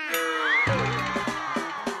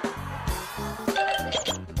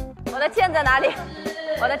我的剑在哪里？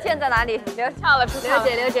我的剑在哪里？刘跳了，出场。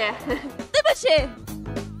刘姐，对不起，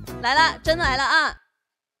来了，真来了啊！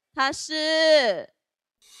他是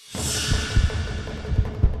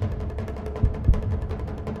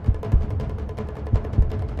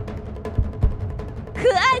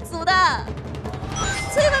可爱组的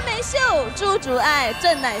崔文美秀、朱竹爱、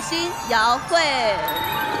郑乃馨、姚慧，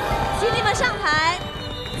请你们上台，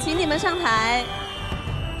请你们上台。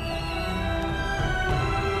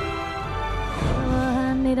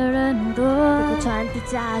你的人多，传递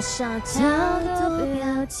加上角度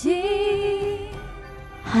表情。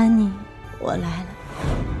喊你，我来了。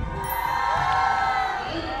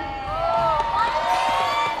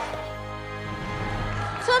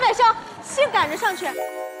孙美秀，性感着上去。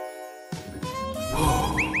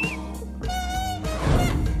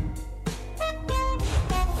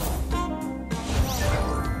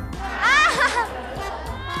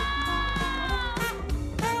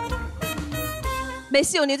美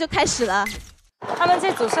秀牛就开始了。他们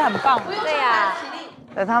这组是很棒的。对呀，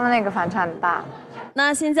对，他们那个反差很大。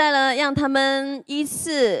那现在呢，让他们依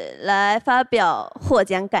次来发表获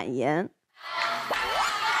奖感言。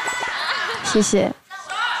谢谢。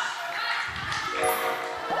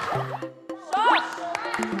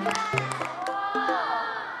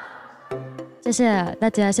谢谢大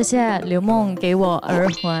家，谢谢刘梦给我耳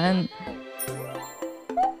环。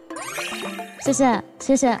谢谢，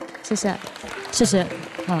谢谢，谢谢，谢谢。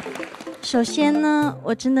好。首先呢，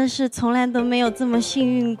我真的是从来都没有这么幸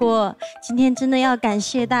运过。今天真的要感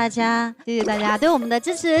谢大家，谢谢大家对我们的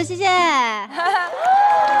支持，谢谢。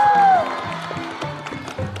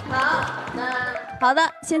好的，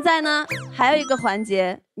现在呢还有一个环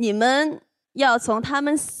节，你们要从他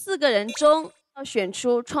们4个人中要选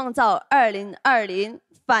出创造2020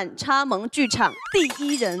反差萌剧场第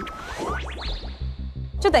1人，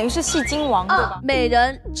就等于是戏精王，对吧？每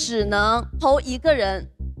人只能投1个人。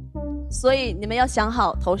所以你们要想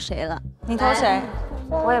好投谁了。你投谁？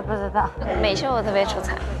我也不知道。美秀我特别出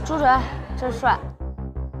彩，朱主爱真帅。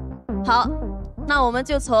好，那我们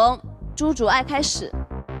就从朱主爱开始，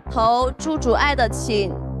投朱主爱的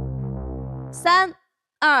请3、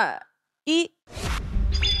2、1。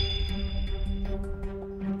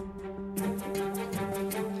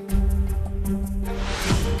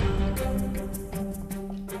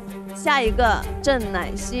下一个郑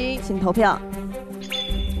乃馨，请投票。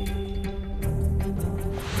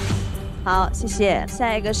好，谢谢。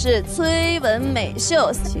下一个是崔文美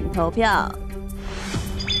秀，请投票。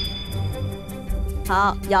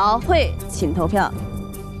好，姚慧，请投票。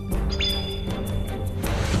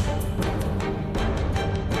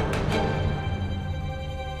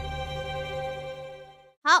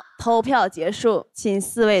好，投票结束，请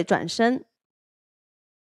4位转身。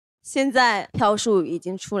现在票数已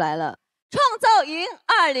经出来了，创造营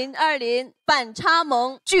2020反差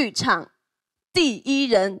萌剧场第1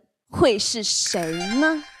人会是谁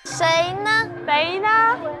呢？谁呢？谁呢？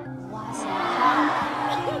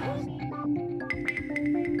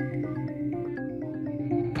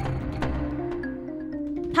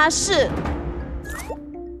他是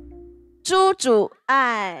朱主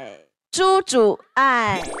爱，朱主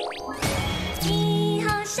爱。你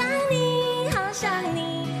好想你，好想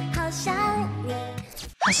你，好想你，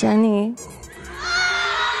好想你。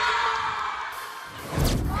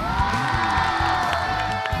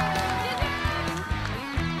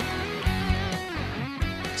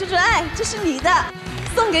朱主爱，这是你的，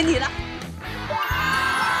送给你了。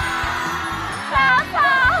草草。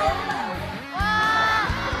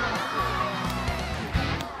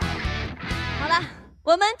好了，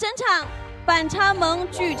我们整场反差萌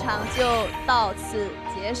剧场就到此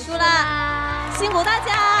结束啦！辛苦大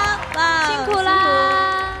家，哇，辛苦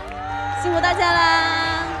啦，辛苦大家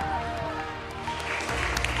啦！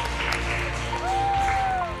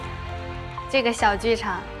这个小剧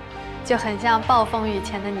场就很像暴风雨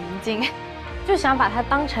前的宁静，就想把它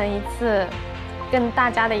当成一次跟大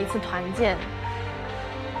家的一次团建。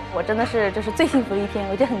我真的是就是最幸福的一天，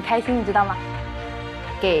我就很开心，你知道吗？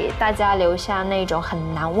给大家留下那种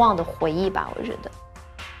很难忘的回忆吧，我觉得。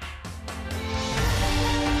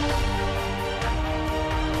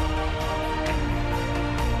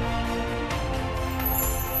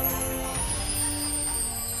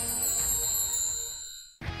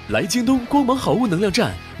来京东光芒好物能量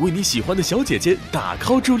站，为你喜欢的小姐姐打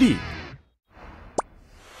call 助力。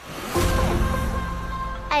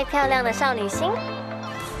爱漂亮的少女心，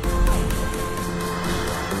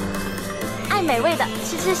爱美味的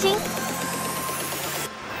吃心，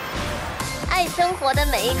爱生活的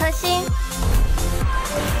每一颗心，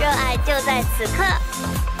热爱就在此刻，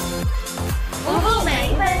不负每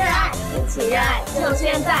一份热爱，一起热爱就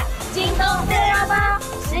现在。京东618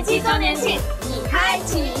 17周年庆已开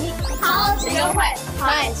启，好吃优惠，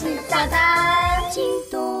快去下单！京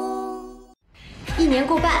东。1年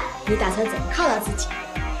过半，你打算怎么犒劳自己？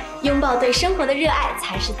拥抱对生活的热爱，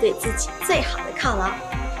才是对自己最好的犒劳。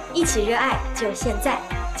一起热爱就现在！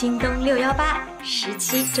京东618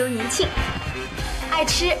 17周年庆，爱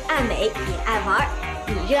吃爱美也爱玩，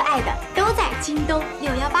你热爱的都在京东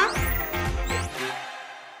618。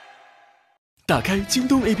打开京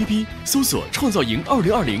东 APP， 搜索“创造营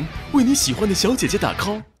2020”，为你喜欢的小姐姐打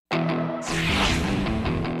call。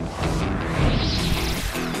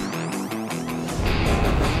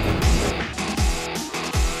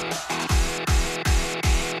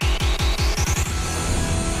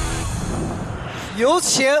有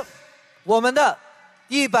请我们的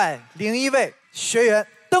101位学员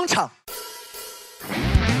登场。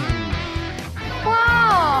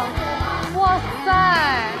哇，哇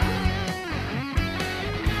塞！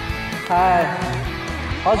嗨，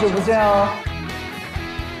好久不见哦。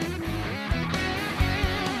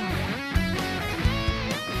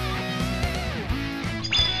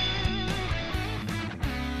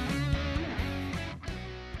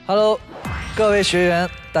Hello， 各位学员，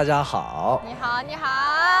大家好。你好，你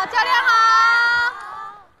好，教练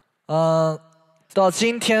好。到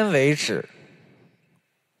今天为止，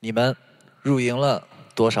你们入营了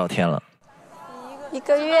多少天了？1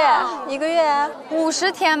个月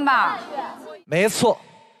，50天吧。没错，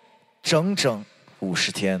整整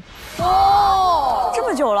50天。哦，这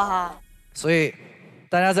么久了哈。所以，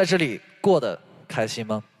大家在这里过得开心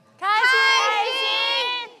吗？开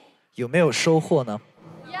心。有没有收获呢？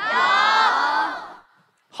有。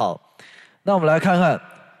好，那我们来看看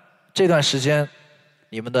这段时间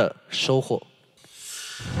你们的收获。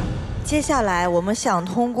接下来，我们想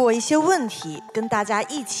通过一些问题，跟大家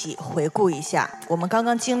一起回顾一下我们刚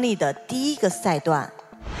刚经历的第1个赛段。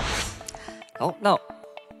好，那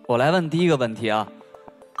我来问第1个问题啊。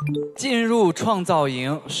进入创造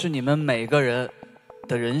营是你们每个人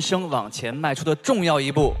的人生往前迈出的重要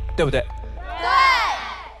一步，对不对？对。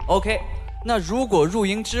OK， 那如果入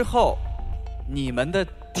营之后，你们的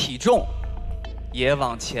体重也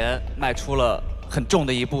往前迈出了很重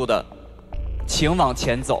的一步的，请往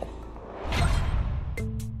前走。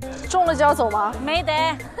中了就要走吗？没得。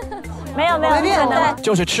没有没变，对，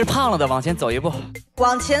就是吃胖了的，往前走一步，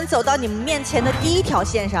往前走到你们面前的第一条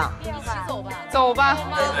线上，一起走吧，走吧。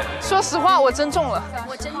说实话，我真中了，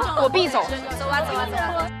我必走。走吧走吧走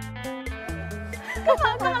吧。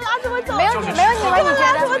干嘛拉着我走？没有你吗？你觉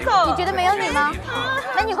得？你觉得没有你吗？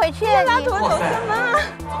那你回去。拉着我走干嘛？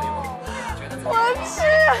我去。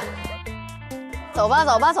走吧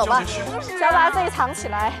走吧走吧，想把这里藏起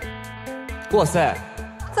来。哇塞！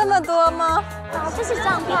这么多吗？啊，这是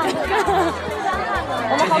账胖的。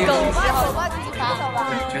我们好耿直，走吧，继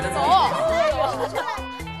续走吧。走。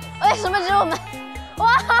为什么只有我们？哇，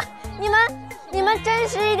你们真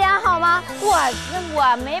实一点好吗？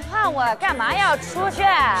我没胖，我干嘛要出去？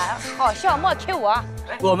好笑，莫 Q 我。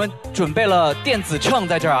我们准备了电子秤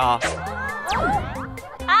在这儿啊。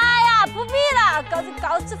哎呀，不必了，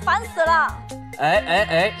搞这烦死了。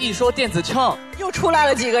哎，一说电子秤，又出来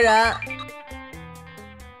了几个人。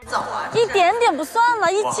一点点不算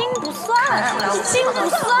了，一斤不算，一斤不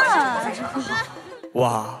算。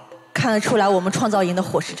哇，看得出来我们创造营的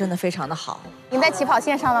伙食真的非常的好。赢在起跑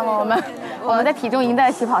线上了吗？我们的体重赢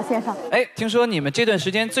在起跑线上。哎，听说你们这段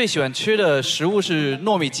时间最喜欢吃的食物是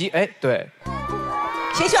糯米鸡？哎，对。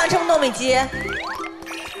谁喜欢吃糯米鸡？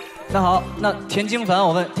那好，那田经凡，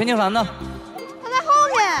我问田经凡呢？他在后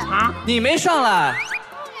面。啊？你没上来？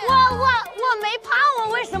我没胖，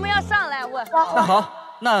我为什么要上来？那好。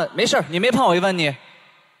那没事儿，你没胖，我就问你，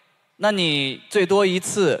那你最多一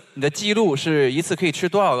次，你的记录是一次可以吃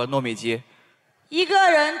多少个糯米鸡？一个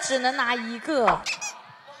人只能拿一个。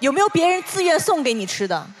有没有别人自愿送给你吃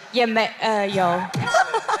的？也没，有。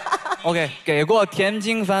OK， 给过田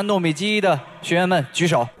经凡糯米鸡的学员们举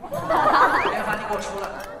手。田凡，你给我出来。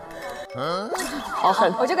好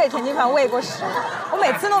狠！我就给田经凡喂过食，我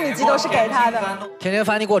每次糯米鸡都是给他的。田经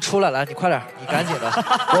凡，你给我出来，来，你快点，你赶紧的。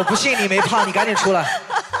我不信你没胖，你赶紧出来。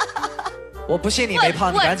我不信你没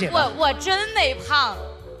胖，你赶紧的。我真没胖，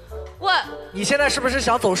你现在是不是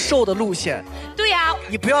想走瘦的路线？对呀。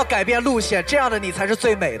你不要改变路线，这样的你才是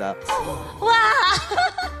最美的。哇！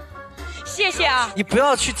谢谢啊。你不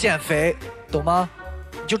要去减肥，懂吗？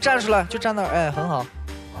你就站出来，就站那儿，哎，很好。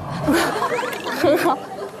很好。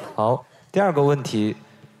好。第二个问题，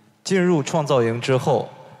进入创造营之后，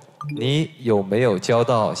你有没有交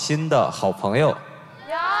到新的好朋友？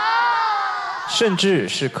有，甚至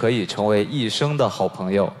是可以成为一生的好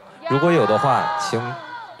朋友。如果有的话，请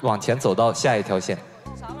往前走到下一条线。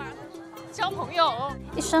交朋友，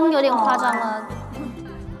一生有点夸张了。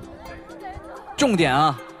重点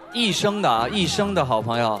啊，一生的好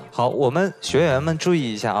朋友。好，我们学员们注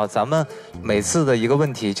意一下啊，咱们每次的一个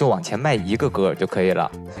问题就往前迈一个格就可以了。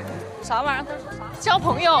啥玩意儿？交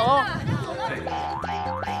朋友。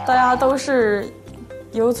大家都是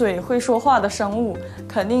有嘴会说话的生物，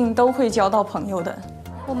肯定都会交到朋友的。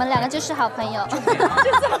我们两个就是好朋友。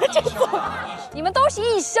就这么。你们都是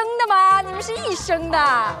一生的吗？你们是一生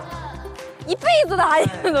的，一辈子的还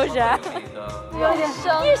都是。有点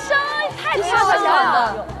生。一生太夸张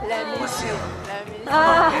了。我信了。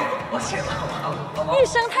啊！我信了。一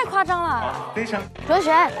生太夸张了。非常。卓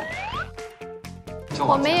璇。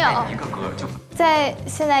我没有，在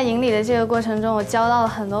现在营里的这个过程中，我交到了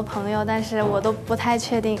很多朋友，但是我都不太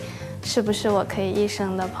确定是不是我可以一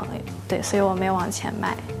生的朋友。对，所以我没往前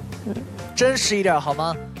迈。真实一点好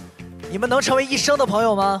吗？你们能成为一生的朋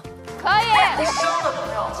友吗？可以。一生的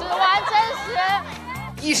朋友，只玩真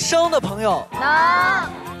实。一生的朋友能。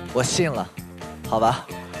我信了，好吧，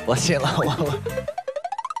我信了，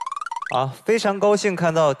好，非常高兴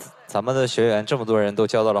看到咱们的学员这么多人都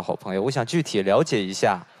交到了好朋友。我想具体了解一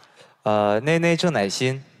下，内内郑乃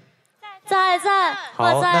馨，在，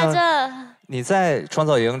我在这。你在创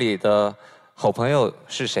造营里的好朋友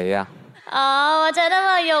是谁呀？我觉得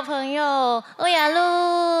我有朋友欧阳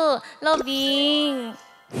璐、罗宾。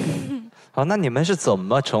好，那你们是怎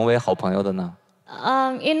么成为好朋友的呢？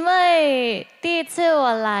因为第一次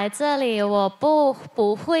我来这里，我不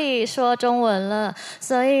会说中文了，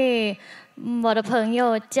所以我的朋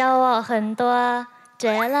友教我很多，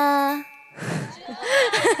绝了！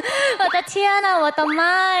我的天哪，我的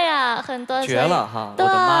妈呀，很多绝了哈！我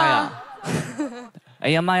的妈呀！哎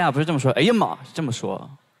呀妈呀，不是这么说，哎呀妈，是这么说。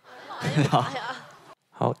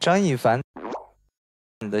好，张一凡。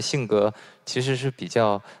你的性格其实是比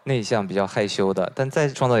较内向、比较害羞的，但在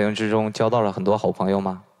创造营之中交到了很多好朋友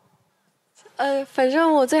吗？反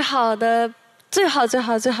正我最好的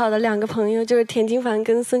两个朋友就是田经凡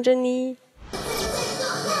跟孙珍妮。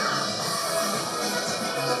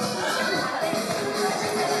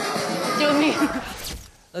救命！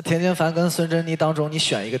那田经凡跟孙珍妮当中，你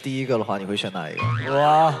选一个第一个的话，你会选哪一个？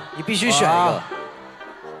哇，你必须选一个。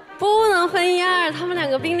不能分1、2，他们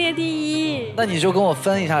2个并列第1。那你就跟我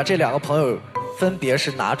分一下，这2个朋友分别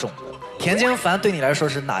是哪种的？田京凡对你来说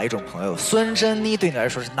是哪一种朋友？孙珍妮对你来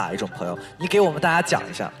说是哪一种朋友？你给我们大家讲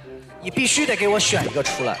一下，你必须得给我选一个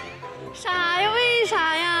出来。啥呀？为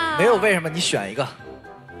啥呀？没有为什么，你选一个。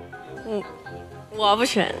我不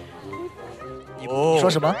选。你说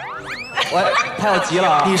什么？他要急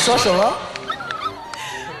了。你说什么？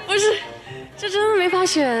不是。这真的没法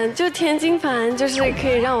选，就田京凡就是可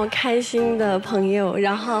以让我开心的朋友，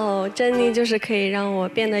然后珍妮就是可以让我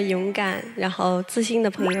变得勇敢，然后自信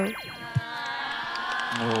的朋友。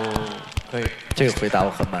可以，这个回答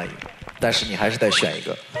我很满意，但是你还是得选一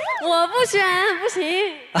个。我不选，不行。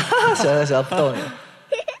行，不逗你。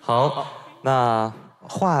好，那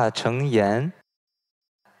华成妍。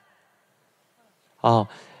哦。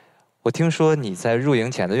我听说你在入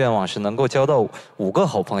营前的愿望是能够交到5个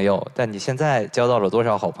好朋友，但你现在交到了多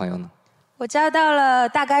少好朋友呢？我交到了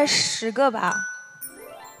大概10个吧，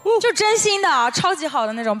就真心的啊，超级好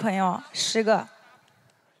的那种朋友，10个。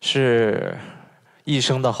是一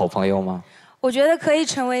生的好朋友吗？我觉得可以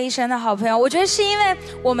成为一生的好朋友。我觉得是因为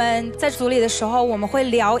我们在组里的时候，我们会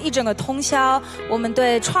聊一整个通宵，我们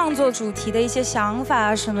对创作主题的一些想法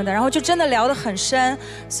啊什么的，然后就真的聊得很深，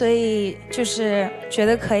所以就是觉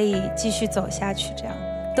得可以继续走下去，这样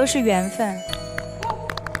都是缘分。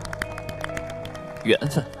缘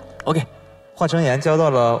分 ，OK。华成妍交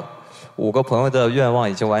到了5个朋友的愿望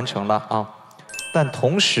已经完成了啊，但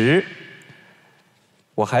同时，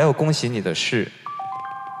我还要恭喜你的是。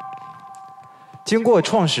经过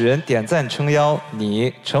创始人点赞撑腰，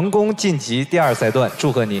你成功晋级第2赛段，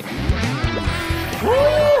祝贺你！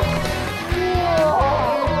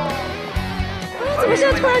怎么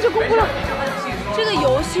现在突然就公布了？这个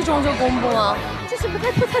游戏中就公布吗？这是不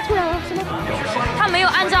太突然了，什么？他没有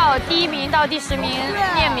按照第1名到第10名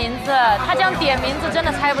念名字，他这样点名字真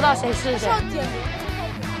的猜不到谁是谁。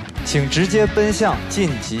请直接奔向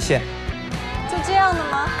晋级线。就这样的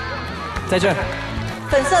吗？在这儿。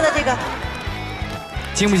粉色的这个。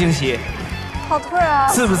惊不惊喜？好突然！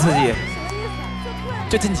刺不刺激？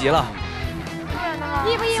就晋级了。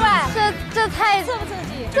意不意外？这太刺不刺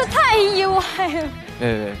激？这太意外了。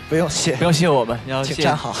对，不用谢我们，你要谢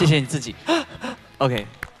谢你自己。OK，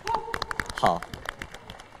 好。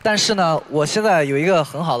但是呢，我现在有一个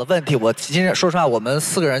很好的问题，我今天说实话，我们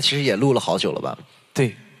4个人其实也录了好久了吧？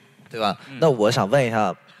对吧？那我想问一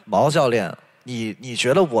下毛教练，你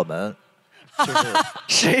觉得我们就是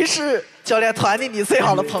谁是教练团里你最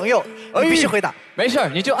好的朋友？你必须回答。没事，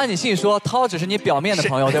你就按你心里说，涛只是你表面的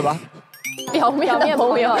朋友，对吧？表面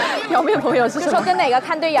朋友是什么？就说跟哪个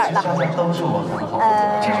看对眼了？看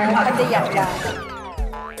对眼了。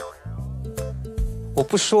我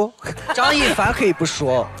不说。张一凡可以不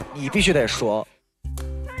说，你必须得说。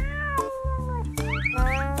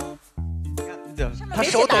他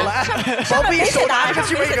手抖了，毛不易手拿着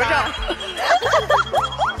剧本就这样。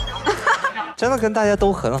真的跟大家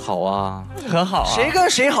都很好啊，很好啊。谁跟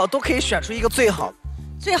谁好都可以选出一个最好。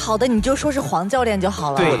最好的你就说是黄教练就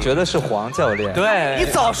好了。对，我觉得是黄教练。对，你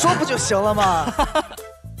早说不就行了吗？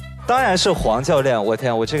当然是黄教练。我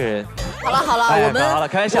天，我这个人。好了，好了，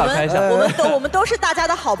开玩笑。我们都是大家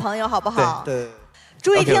的好朋友，好不好？对。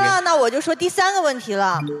注意听了，那我就说第3个问题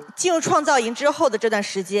了。进入创造营之后的这段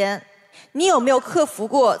时间，你有没有克服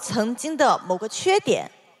过曾经的某个缺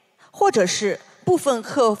点，或者是部分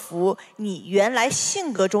克服你原来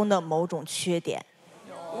性格中的某种缺点？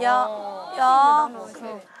有。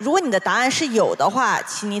如果你的答案是有的话，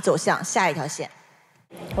请你走向下一条线。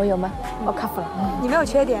我有吗？我克服了。你没有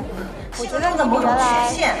缺点。我觉得你原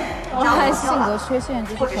来性格缺陷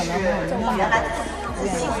就是可能没有原来自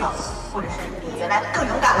信好，或者是你原来更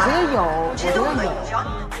勇敢了。我觉得有。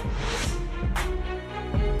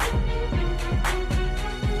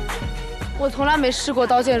我从来没试过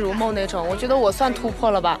刀剑如梦那种，我觉得我算突破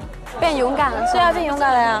了吧。变勇敢了，是啊，变勇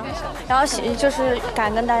敢了呀。然后就是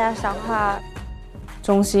敢跟大家讲话。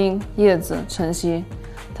钟欣、叶子、晨曦，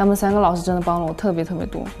他们3个老师真的帮了我特别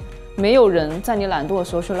多。没有人在你懒惰的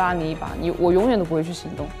时候去拉你一把，我永远都不会去行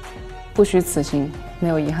动。不虚此行，没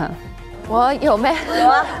有遗憾。我有没？有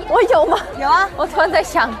啊。我有吗？有啊。我突然在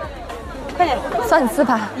想，快点，算你4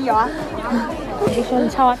把。有啊。你就说你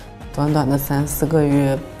唱完。短短的3、4个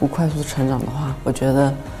月不快速成长的话，我觉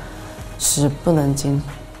得是不能进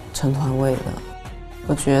成团位的。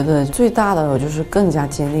我觉得最大的我就是更加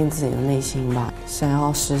坚定自己的内心吧，想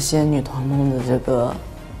要实现女团梦的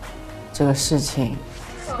这个事情。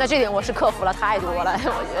那这点我是克服了太多了，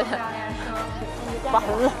我觉得。完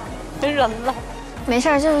了，真人了。没事，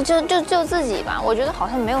就自己吧。我觉得好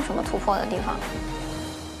像没有什么突破的地方。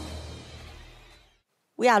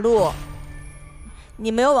吴雅璐。你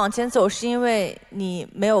没有往前走，是因为你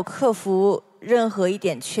没有克服任何一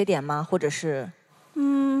点缺点吗？或者是？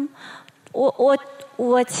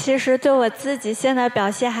我其实对我自己现在表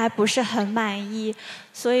现还不是很满意，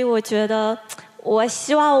所以我觉得，我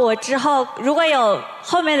希望我之后如果有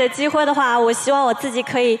后面的机会的话，我希望我自己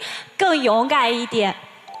可以更勇敢一点。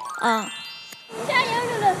加油，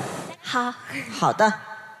露露！好。好的，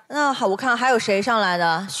那好，我看还有谁上来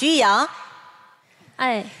的？徐艺洋。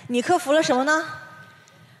哎，你克服了什么呢？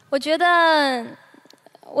我觉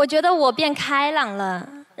得我变开朗了，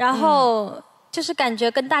然后就是感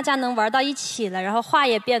觉跟大家能玩到一起了，然后话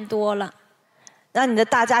也变多了。那你的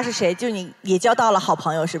大家是谁？就你也交到了好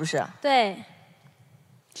朋友，是不是？对。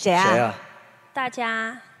谁啊？谁啊？大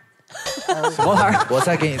家。什么玩意儿？我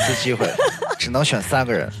再给你一次机会，只能选3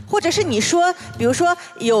个人。或者是你说，比如说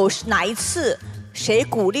有哪一次谁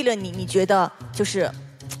鼓励了你，你觉得就是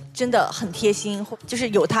真的很贴心，就是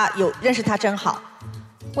有认识他真好。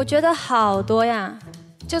我觉得好多呀，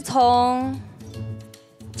就从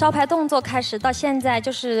招牌动作开始到现在，就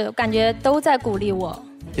是感觉都在鼓励我。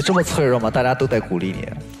你这么脆弱吗？大家都在鼓励你。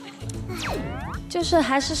就是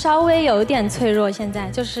还是稍微有一点脆弱，现在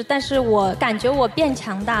就是，但是我感觉我变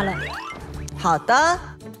强大了。好的，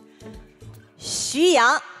徐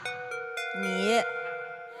阳，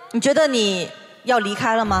你觉得你要离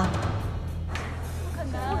开了吗？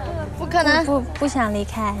不可能，不想离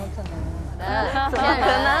开。怎么可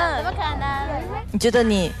能？怎么可能？你觉得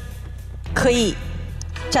你可以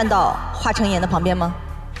站到华晨妍的旁边吗？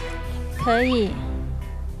可以，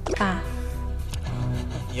吧。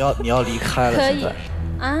你要离开了，可以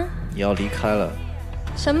啊？你要离开了？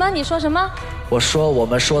什么？你说什么？我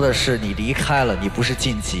们说的是你离开了，你不是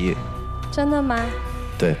晋级。真的吗？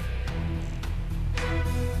对。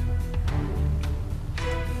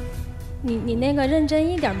你那个认真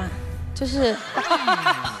一点嘛，就是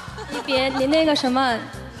你那个什么，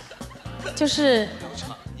就是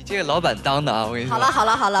你这个老板当的啊，我跟你说。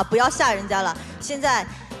好了，不要吓人家了。现在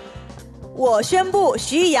我宣布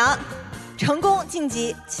徐艺洋成功晋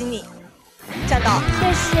级，请你站到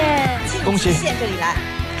谢谢恭喜线这里来，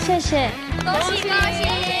谢谢，恭喜！冲！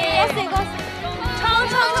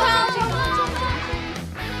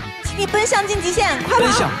请你奔向晋级线，快跑！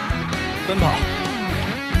奔向，奔跑，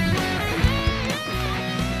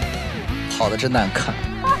跑得真难看。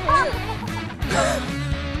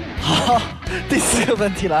好，第4个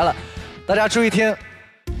问题来了，大家注意听，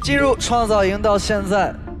进入创造营到现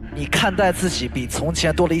在。你看待自己比从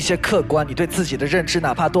前多了一些客观，你对自己的认知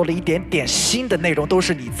哪怕多了一点点新的内容，都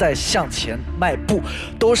是你在向前迈步，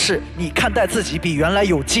都是你看待自己比原来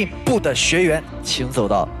有进步的学员，请走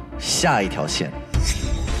到下一条线。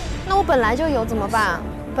那我本来就有怎么办？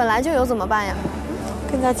呀？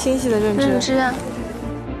更加清晰的认知啊。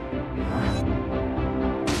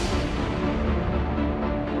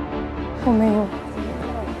我没有。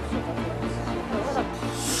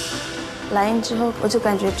来英之后，我就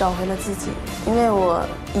感觉找回了自己，因为我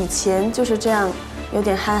以前就是这样，有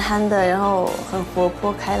点憨憨的，然后很活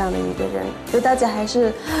泼开朗的一个人，就大家还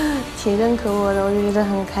是挺认可我的，我就觉得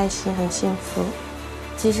很开心，很幸福。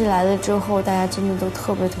其实来了之后，大家真的都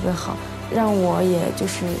特别好，让我也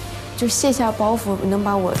就卸下包袱，能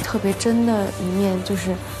把我特别真的一面就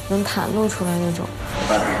是能袒露出来那种。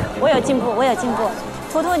我有进步，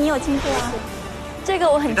图图你有进步啊。这个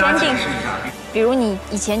我很坚定。比如你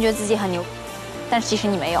以前觉得自己很牛，但其实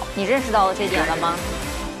你没有，你认识到了这点了吗？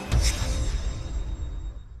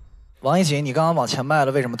王一锦，你刚刚往前迈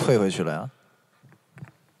了，为什么退回去了呀？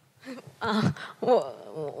啊，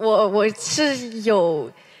我是有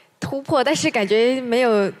突破，但是感觉没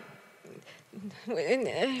有，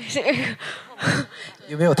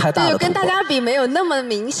有没有太大的突破？跟大家比没有那么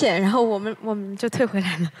明显，然后我们就退回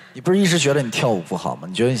来了。你不是一直觉得你跳舞不好吗？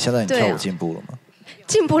你觉得你现在跳舞进步了吗？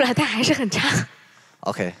进步了，但还是很差。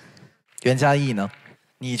OK， 袁嘉译呢？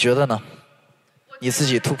你觉得呢？你自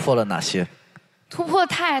己突破了哪些？突破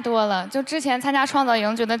太多了。就之前参加创造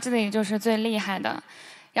营，觉得自己就是最厉害的，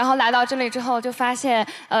然后来到这里之后，就发现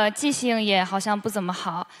记性也好像不怎么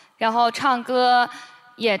好，然后唱歌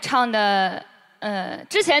也唱的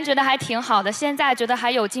之前觉得还挺好的，现在觉得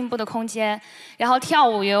还有进步的空间，然后跳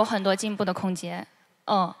舞也有很多进步的空间，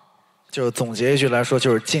就总结一句来说，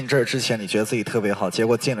就是进这儿之前你觉得自己特别好，结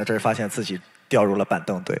果进了这儿发现自己掉入了板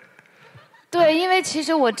凳队。对，因为其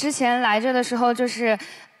实我之前来这的时候，就是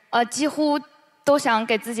几乎都想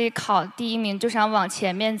给自己考第1名，就想往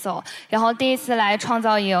前面走。然后第一次来创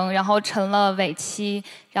造营，然后成了尾期，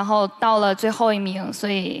然后到了最后1名，所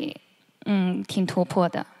以挺突破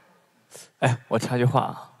的。哎，我插句话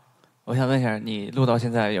啊，我想问一下，你录到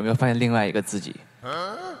现在有没有发现另外一个自己？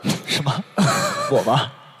什么？我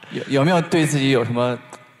吗？有没有对自己有什么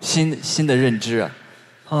新的认知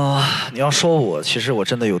啊？你要说我，其实我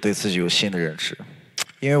真的有对自己有新的认知，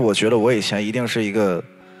因为我觉得我以前一定是一个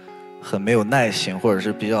很没有耐心，或者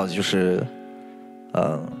是比较就是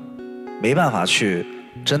没办法去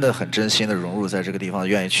真的很真心的融入在这个地方，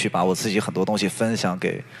愿意去把我自己很多东西分享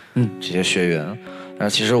给这些学员。但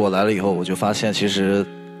是其实我来了以后，我就发现，其实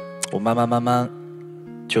我慢慢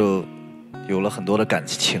就有了很多的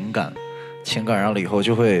情感，然后了以后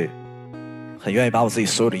就会很愿意把我自己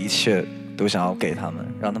所有的一切都想要给他们，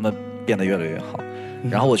让他们变得越来越好。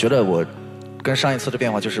然后我觉得我跟上一次的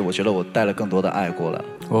变化就是，我觉得我带了更多的爱过来。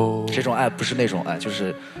哦，这种爱不是那种爱，就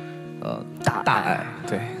是大爱。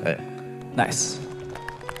对，哎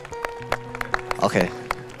 ，nice。OK，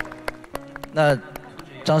 那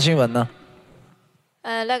张新文呢？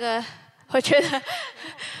我觉得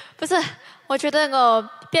不是，我觉得我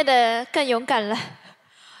变得更勇敢了。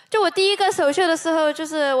就我第一个首秀的时候，就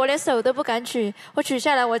是我连手都不敢举，我举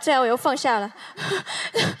下来，我又放下了。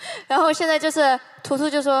然后现在就是图图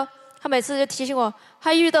就说，他每次就提醒我，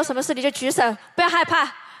他遇到什么事你就举手，不要害怕。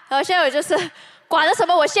然后现在我就是管了什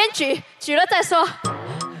么我先举，举了再说。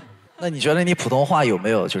那你觉得你普通话有没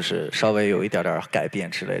有就是稍微有一点改变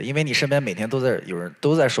之类的？因为你身边每天有人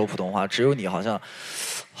都在说普通话，只有你好像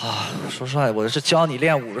说实话，我是教你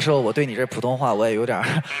练舞的时候，我对你这普通话我也有点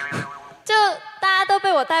就大家都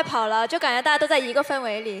被我带跑了，就感觉大家都在一个氛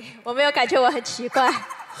围里，我没有感觉我很奇怪。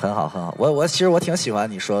很好，其实我挺喜欢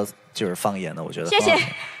你说就是方言的，我觉得。谢谢。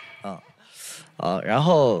然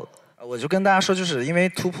后我就跟大家说，就是因为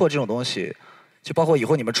突破这种东西。就包括以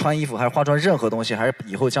后你们穿衣服还是化妆任何东西，还是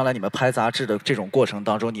以后将来你们拍杂志的这种过程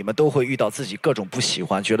当中，你们都会遇到自己各种不喜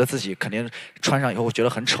欢，觉得自己肯定穿上以后会觉得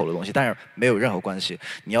很丑的东西，但是没有任何关系。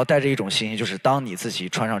你要带着一种心情，就是当你自己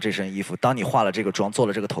穿上这身衣服，当你化了这个妆，做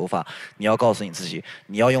了这个头发，你要告诉你自己，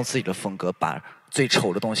你要用自己的风格把最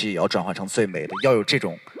丑的东西也要转换成最美的，要有这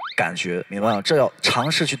种感觉，明白吗？这要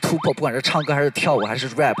尝试去突破，不管是唱歌还是跳舞还是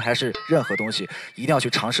rap 还是任何东西，一定要去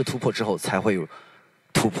尝试突破之后才会有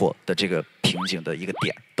突破的这个瓶颈的一个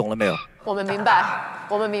点，懂了没有？我们明白，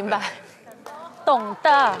懂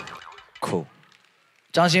的。酷。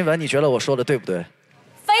张新文，你觉得我说的对不对？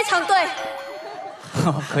非常对。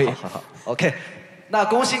可以，好 ，OK。那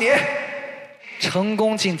恭喜你，成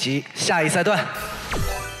功晋级下一赛段，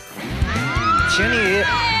请你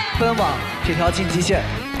奔往这条晋级线。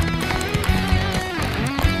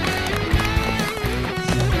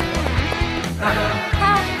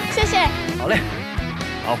好，谢谢。好嘞。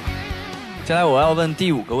好，接下来我要问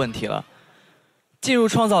第5个问题了。进入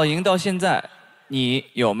创造营到现在，你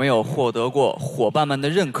有没有获得过伙伴们的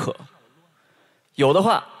认可？有的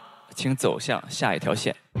话，请走向下一条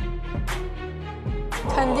线。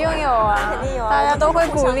肯定有啊，肯定有啊，大家都会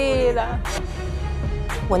鼓励的。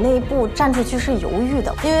我那一步站出去是犹豫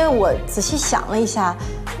的，因为我仔细想了一下，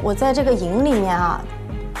我在这个营里面啊，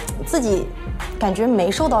自己感觉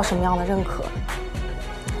没受到什么样的认可。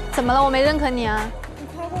怎么了？我没认可你啊？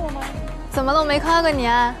怎么了？我没夸过你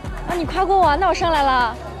啊！啊，你夸过我，那我上来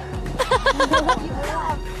了。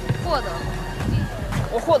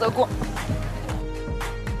我获得过。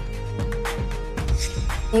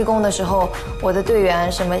义工的时候，我的队员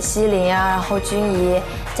什么西林啊，然后君怡、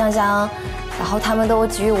江江，然后他们都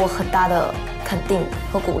给予我很大的肯定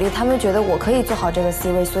和鼓励，他们觉得我可以做好这个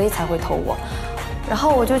C 位，所以才会投我。然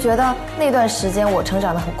后我就觉得那段时间我成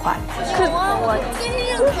长得很快。我真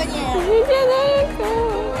认可你，你真的认可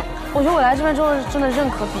我。我觉得我来这边之后真的认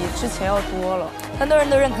可比之前要多了，很多人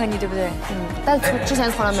都认可你，对不对？但之前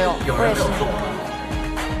从来没有，我也是。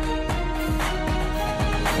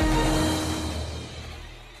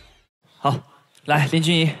好，来林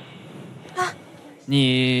君怡，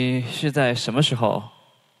你是在什么时候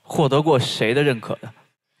获得过谁的认可的？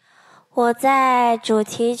我在主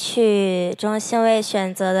题曲中心位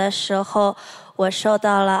选择的时候，我受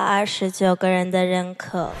到了29个人的认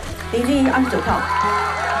可。林君怡29票，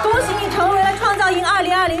恭喜你成为了创造营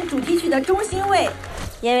2020主题曲的中心位。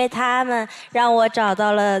因为他们让我找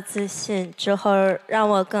到了自信，之后让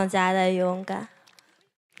我更加的勇敢。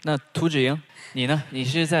那涂芷莹，你呢？你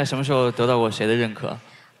是在什么时候得到过谁的认可？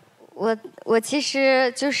我其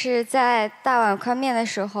实就是在大碗宽面的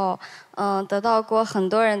时候，得到过很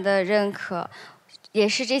多人的认可，也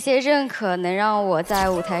是这些认可能让我在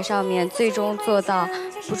舞台上面最终做到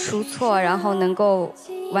不出错，然后能够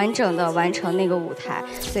完整的完成那个舞台，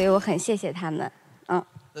所以我很谢谢他们。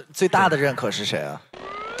最大的认可是谁啊？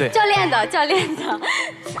对，教练的。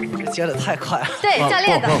这接的太快了。对，教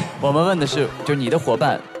练的。不，我们问的是，就你的伙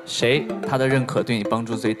伴谁他的认可对你帮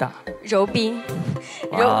助最大？柔斌，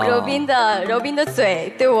柔斌的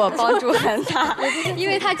嘴对我帮助很大，因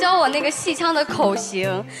为他教我那个戏腔的口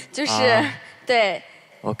型，就是对。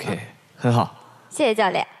OK， 很好。谢谢教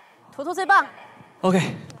练。图图最棒。OK，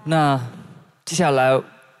 那接下来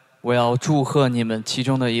我要祝贺你们其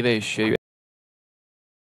中的一位学员。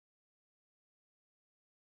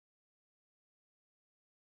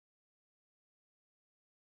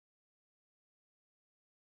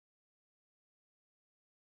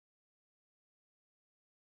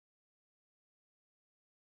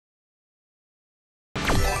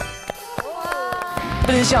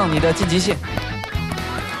奔向你的晋级线。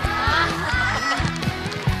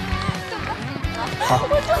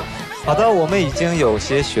好的，我们已经有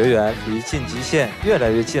些学员离晋级线越来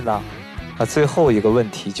越近了。最后一个问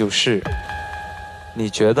题就是，你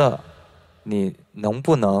觉得你能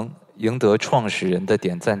不能赢得创始人的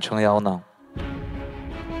点赞撑腰呢？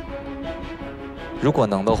如果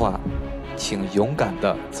能的话，请勇敢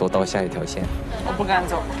地走到下一条线。我不敢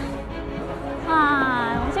走。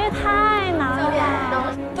哎，我这个太难了。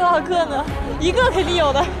多少个呢？1个肯定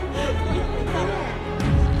有的。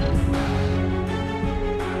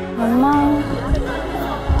能吗？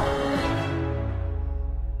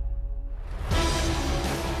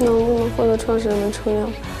能不能获得创始人的撑腰？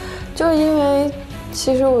就因为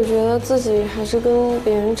其实我觉得自己还是跟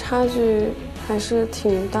别人差距还是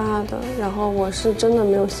挺大的，然后我是真的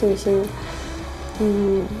没有信心。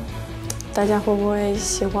大家会不会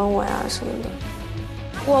喜欢我呀什么的？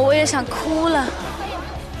我也想哭了。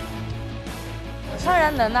当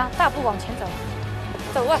然能啊，大步往前走。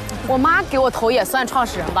走啊！我妈给我投也算创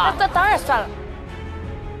始人吧？这当然算了。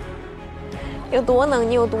有多能？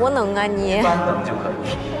你有多能啊你？一般能就可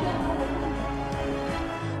以。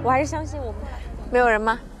我还是相信我们。没有人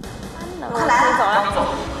吗？快来，走了。走。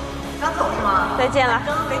刚走是吗？再见了。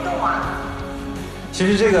刚刚没动啊。其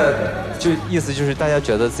实这个就意思就是大家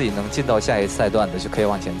觉得自己能进到下一赛段的就可以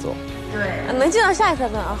往前走。对。能进到下一赛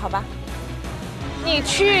段啊？好吧。你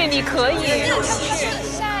去，你可以。下一个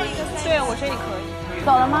赛段。对，我说你可以。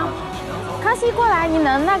走了吗？康熙过来，你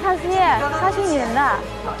能的，康熙，康熙你能的。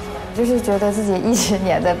就是觉得自己一直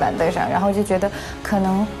黏在板凳上，然后就觉得可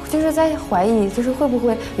能就是在怀疑，就是会不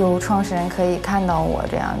会有创始人可以看到我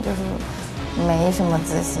这样，就是没什么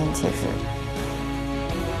自信。其实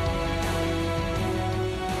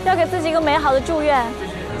要给自己一个美好的祝愿。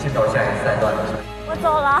进到下一赛段的。我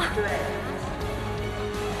走了。对。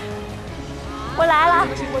我来了。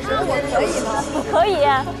我觉得我可以吗？可以。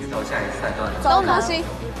进到下一赛段的。都能行，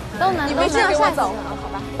都能。你没这样下走，好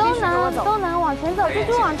吧？都能往前走，继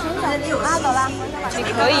续往前走。啊，走了。你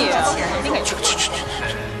可以，你可以去。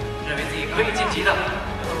认为自己可以晋级的。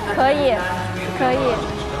可以，可以。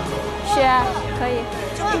雪，可以。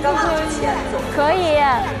可以。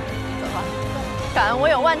感恩我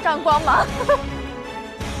有万丈光芒。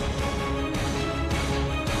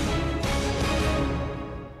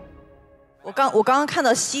我刚刚看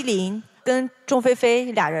到西林跟钟菲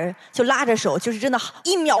菲俩人就拉着手，就是真的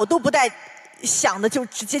1秒都不带想的，就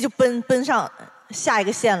直接就奔上下一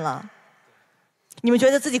个线了。你们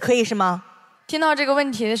觉得自己可以是吗？听到这个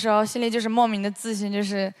问题的时候，心里就是莫名的自信，就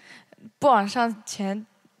是不往上前，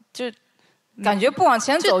就感觉不往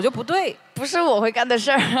前走就不对，不是我会干的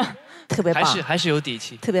事儿。特别棒，还是有底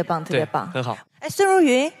气，特别棒，特别棒，很好。哎，孙如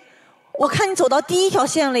云，我看你走到第1条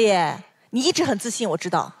线了耶，你一直很自信，我知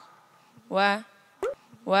道。喂。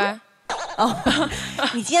哦，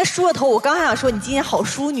你今天梳了头，我刚还想说你今天好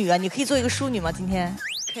淑女啊，你可以做一个淑女吗？今天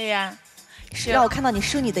可以啊，让我看到你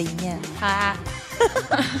淑女的一面。好啊。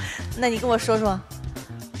那你跟我说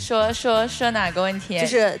说哪个问题？就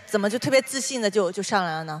是怎么就特别自信的就上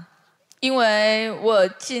来了呢？因为我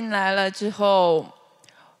进来了之后，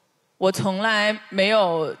我从来没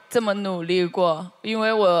有这么努力过，因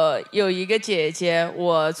为我有一个姐姐，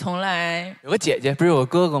我从来有个姐姐，不是有个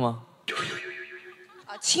哥哥吗？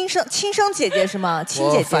亲生姐姐是吗？亲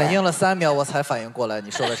姐姐。我反应了3秒，我才反应过来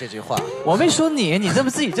你说的这句话。我没说你，你这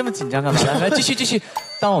么自己这么紧张干嘛？来继续，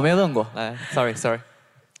当我没问过。来 ，sorry。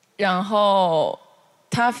然后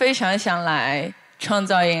他非常想来创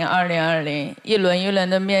造营2020，一轮一轮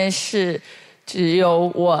的面试，只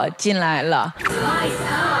有我进来了。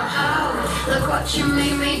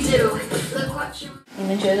你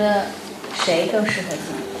们觉得谁更适合进？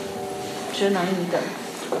只能一个。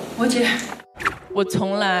我姐。我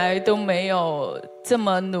从来都没有这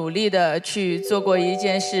么努力的去做过一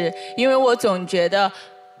件事，因为我总觉得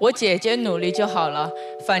我姐姐努力就好了，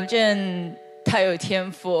反正她有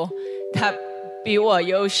天赋，她比我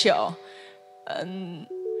优秀，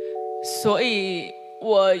所以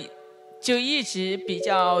我就一直比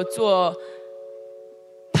较做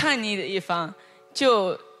叛逆的一方，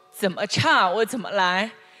就怎么差我怎么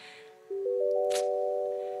来。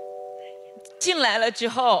进来了之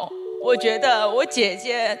后，我觉得我姐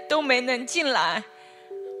姐都没能进来，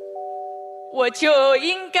我就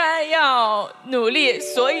应该要努力，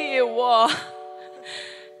所以我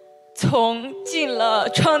从进了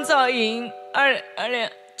创造营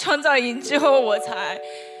创造营之后，我才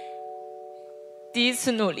第一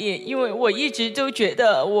次努力，因为我一直都觉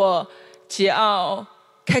得我只要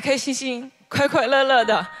开开心心、快快乐乐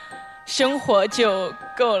的生活就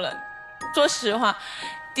够了。说实话，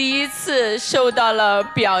第一次受到了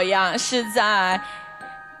表扬是在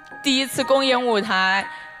第一次公演舞台，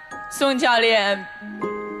宋教练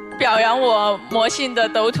表扬我魔性的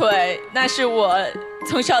抖腿，那是我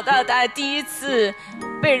从小到大第一次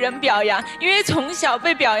被人表扬，因为从小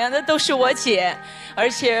被表扬的都是我姐，而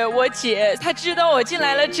且我姐她知道我进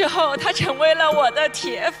来了之后，她成为了我的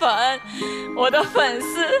铁粉，我的粉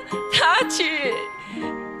丝，她去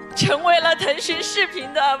成为了腾讯视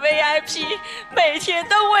频的 VIP， 每天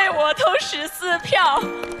都为我投14票。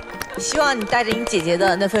希望你带着你姐姐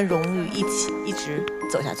的那份荣誉一直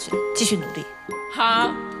走下去，继续努力。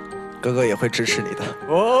好，哥哥也会支持你的。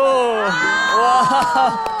哦，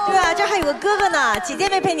哇！对啊，这还有个哥哥呢，姐姐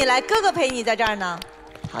没陪你来，哥哥陪你在这儿呢。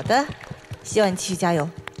好的，希望你继续加油。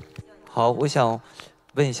好，我想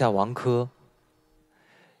问一下王珂，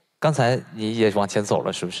刚才你也往前走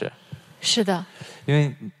了，是不是？是的。因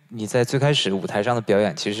为你在最开始舞台上的表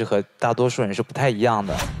演，其实和大多数人是不太一样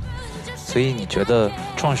的，所以你觉得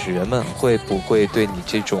创始人们会不会对你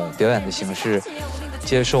这种表演的形式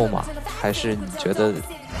接受吗？还是你觉得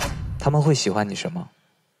他们会喜欢你什么？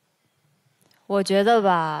我觉得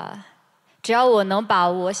吧，只要我能把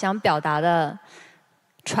我想表达的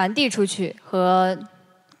传递出去，和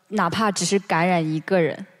哪怕只是感染一个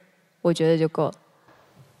人，我觉得就够了。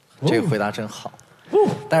这个回答真好。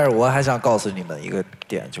但是我还想告诉你们一个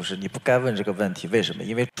点，就是你不该问这个问题，为什么？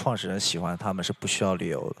因为创始人喜欢他们是不需要理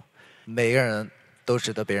由的，每个人都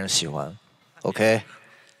值得别人喜欢。OK，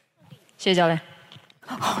 谢谢教练。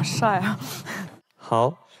好帅啊！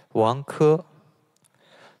好，王珂，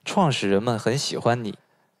创始人们很喜欢你，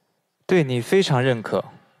对你非常认可，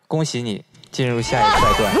恭喜你进入下一个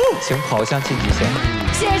赛段，请跑向晋级线。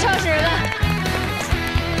谢谢创始人们。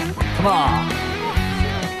Come on。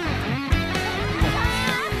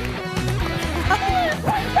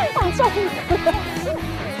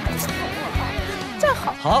站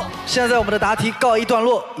好。好，现在我们的答题告一段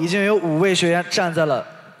落，已经有5位学员站在了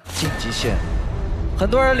晋级线，很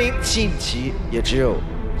多人离晋级也只有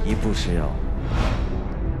一步之遥。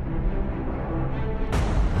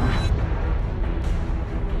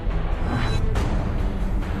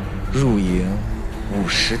入营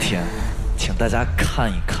50天，请大家看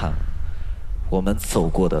一看我们走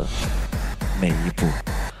过的每一步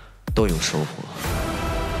都有收获。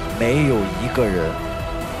没有一个人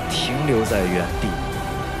停留在原地，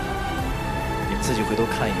你们自己回头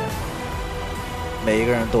看一眼，每一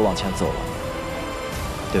个人都往前走了，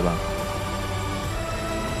对吧？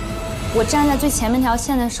我站在最前面那条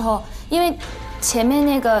线的时候，因为前面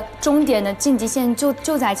那个终点的晋级线就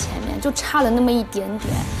在前面，就差了那么一点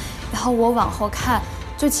点，然后我往后看，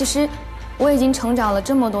就其实我已经成长了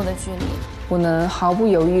这么多的距离。我能毫不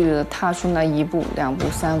犹豫地踏出那1步、2步、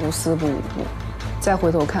3步、4步、5步。再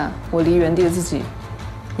回头看，我离原地的自己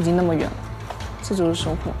已经那么远了，这就是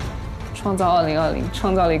收获。创造2020，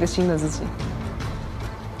创造了一个新的自己。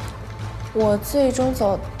我最终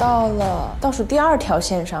走到了倒数第2条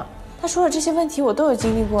线上。他说的这些问题我都有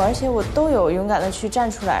经历过，而且我都有勇敢的去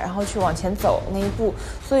站出来，然后去往前走那一步。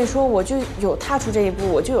所以说，我就有踏出这一步，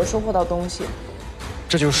我就有收获到东西。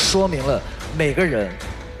这就说明了每个人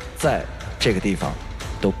在这个地方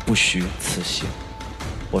都不虚此行。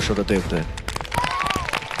我说的对不对？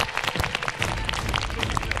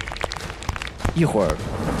一会儿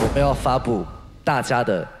我们要发布大家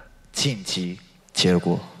的晋级结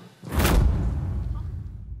果。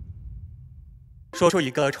说出一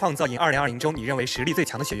个创造营2020中你认为实力最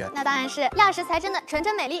强的学员。那当然是样式才真的纯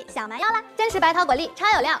真美丽小蛮腰啦！真实白桃果粒，超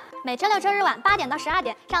有料。每周6周日晚8点到12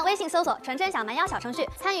点，上微信搜索“纯真小蛮腰”小程序，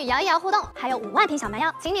参与摇一摇互动，还有5万瓶小蛮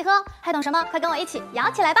腰，请你喝哦！还等什么？快跟我一起摇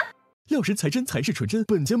起来吧！料实才真，才是纯真。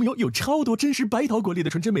本节目有超多真实白桃果粒的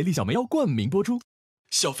纯真美丽小蛮腰冠名播出。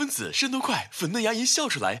小分子渗透快，粉嫩牙龈笑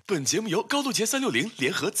出来。本节目由高露洁360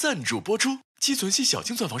联合赞助播出。肌存硒小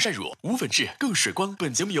青钻防晒乳，无粉质更水光。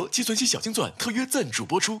本节目由肌存硒小青钻特约赞助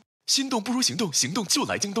播出。心动不如行动，行动就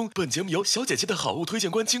来京东。本节目由小姐姐的好物推荐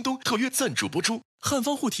官京东特约赞助播出。汉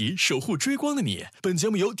方护体，守护追光的你。本节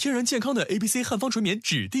目由天然健康的 ABC 汉方纯棉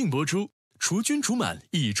指定播出。除菌除螨，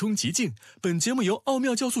一冲即净。本节目由奥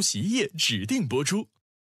妙酵素洗衣液指定播出。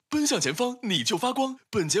奔向前方，你就发光。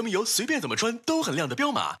本节目由随便怎么穿都很亮的彪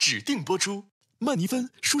马指定播出。曼妮芬，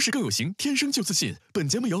舒适更有型，天生就自信。本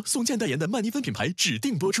节目由宋健代言的曼妮芬品牌指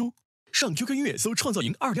定播出。上 QQ 音乐搜创造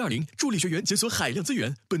营2020，助力学员解锁海量资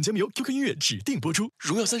源。本节目由 QQ 音乐指定播出。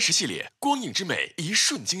荣耀30系列，光影之美，一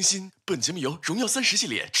瞬惊心。本节目由荣耀30系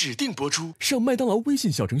列指定播出。上麦当劳微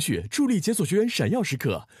信小程序，助力解锁学员闪耀时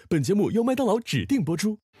刻。本节目由麦当劳指定播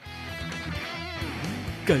出。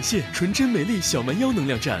感谢纯真美丽小蛮腰能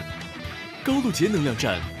量站、高露洁能量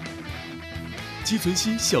站、积存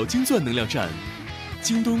硒小金钻能量站、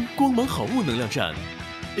京东光芒好物能量站、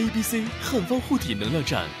ABC 汉方护体能量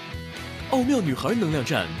站、奥妙女孩能量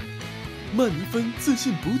站、曼妮芬自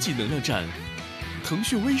信补给能量站、腾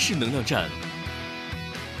讯微视能量站、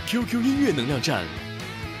QQ 音乐能量站、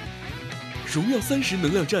荣耀30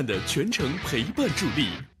能量站的全程陪伴助力。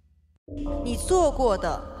你做过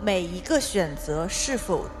的每一个选择是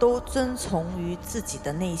否都遵从于自己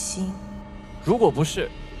的内心？如果不是，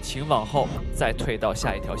请往后再退到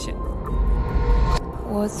下一条线。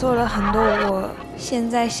我做了很多我现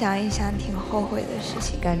在想一想挺后悔的事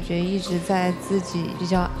情，感觉一直在自己比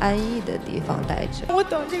较安逸的地方待着。我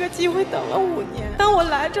等这个机会等了5年，当我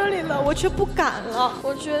来这里了，我却不敢了。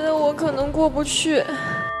我觉得我可能过不去。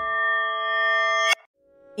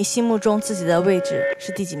你心目中自己的位置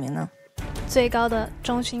是第几名呢？最高的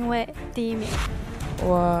中心位第1名。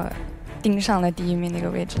我盯上了第1名那个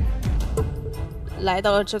位置。来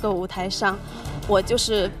到了这个舞台上，我就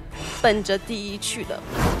是奔着第1去的。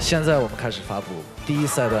现在我们开始发布第1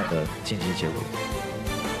赛段的晋级结果。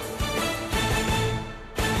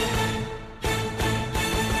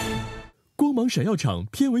光芒闪耀场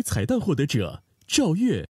片尾彩蛋获得者赵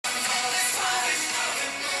月。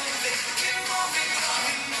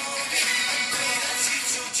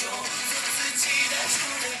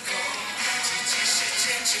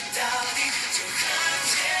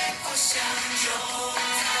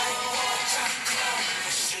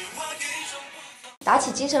打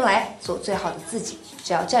起精神来，做最好的自己。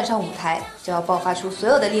只要站上舞台，就要爆发出所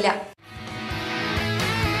有的力量。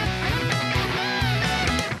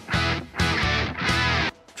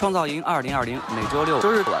创造营2020每周6、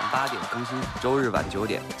周日晚8点更新，周日晚9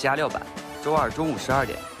点加料版，周2中午12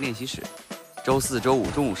点练习室，周4、周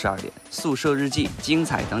5中午12点宿舍日记精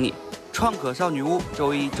彩等你。创可少女屋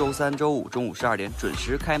周1、周3、周5中午12点准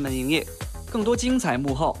时开门营业。更多精彩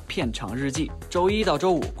幕后片场日记，周1到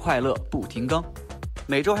周5快乐不停更。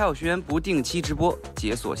每周还有学员不定期直播，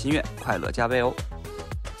解锁心愿，快乐加倍哦！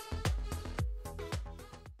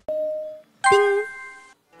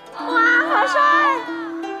哇，好帅！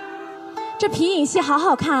这皮影戏好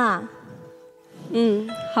好看啊！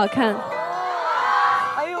好看。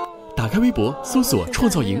打开微博，搜索“创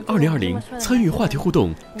造营2020”，参与话题互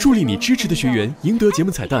动，助力你支持的学员赢得节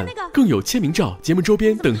目彩蛋，更有签名照、节目周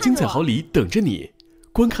边等精彩好礼等着你。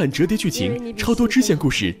观看折叠剧情，超多支线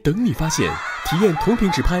故事等你发现，体验同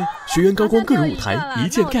屏直拍，学员高光个人舞台一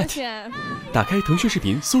键 get。打开腾讯视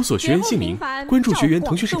频，搜索学员姓名，关注学员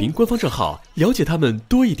腾讯视频官方账号，了解他们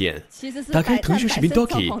多一点。打开腾讯视频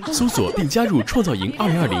Doki， 搜索并加入创造营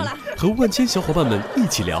2020，和万千小伙伴们一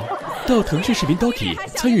起聊。到腾讯视频 Doki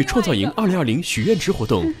参与创造营2020许愿池活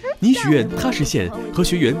动，你许愿他实现，和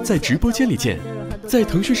学员在直播间里见。在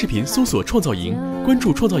腾讯视频搜索创造营，关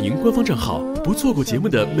注创造营官方账号，不错过节目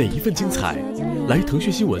的每一份精彩。来腾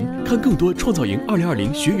讯新闻看更多创造营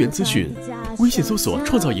2020学员资讯，微信搜索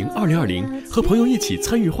创造营2020，和朋友一起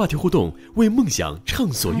参与话题互动，为梦想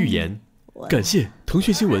畅所欲言。感谢腾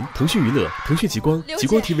讯新闻、腾讯娱乐、腾讯极光、极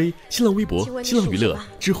光 TV、新浪微博、新浪娱乐、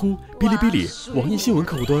知乎、哔哩哔哩、网易新闻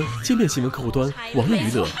客户端、界面新闻客户端、网易娱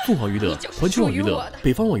乐、凤凰娱乐、环球网娱乐、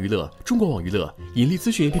北方网娱乐、中国网娱乐、引力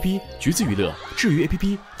资讯 APP、橘子娱乐、智娱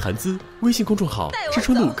APP、谈资、微信公众号、知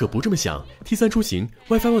春路可不这么想、T3出行、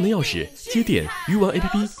WiFi 万能钥匙、接电、鱼丸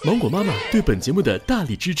APP、芒果妈妈对本节目的大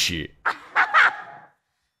力支持。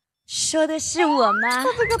说的是我吗？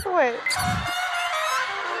这个对。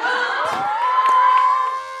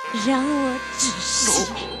让我窒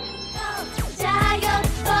息。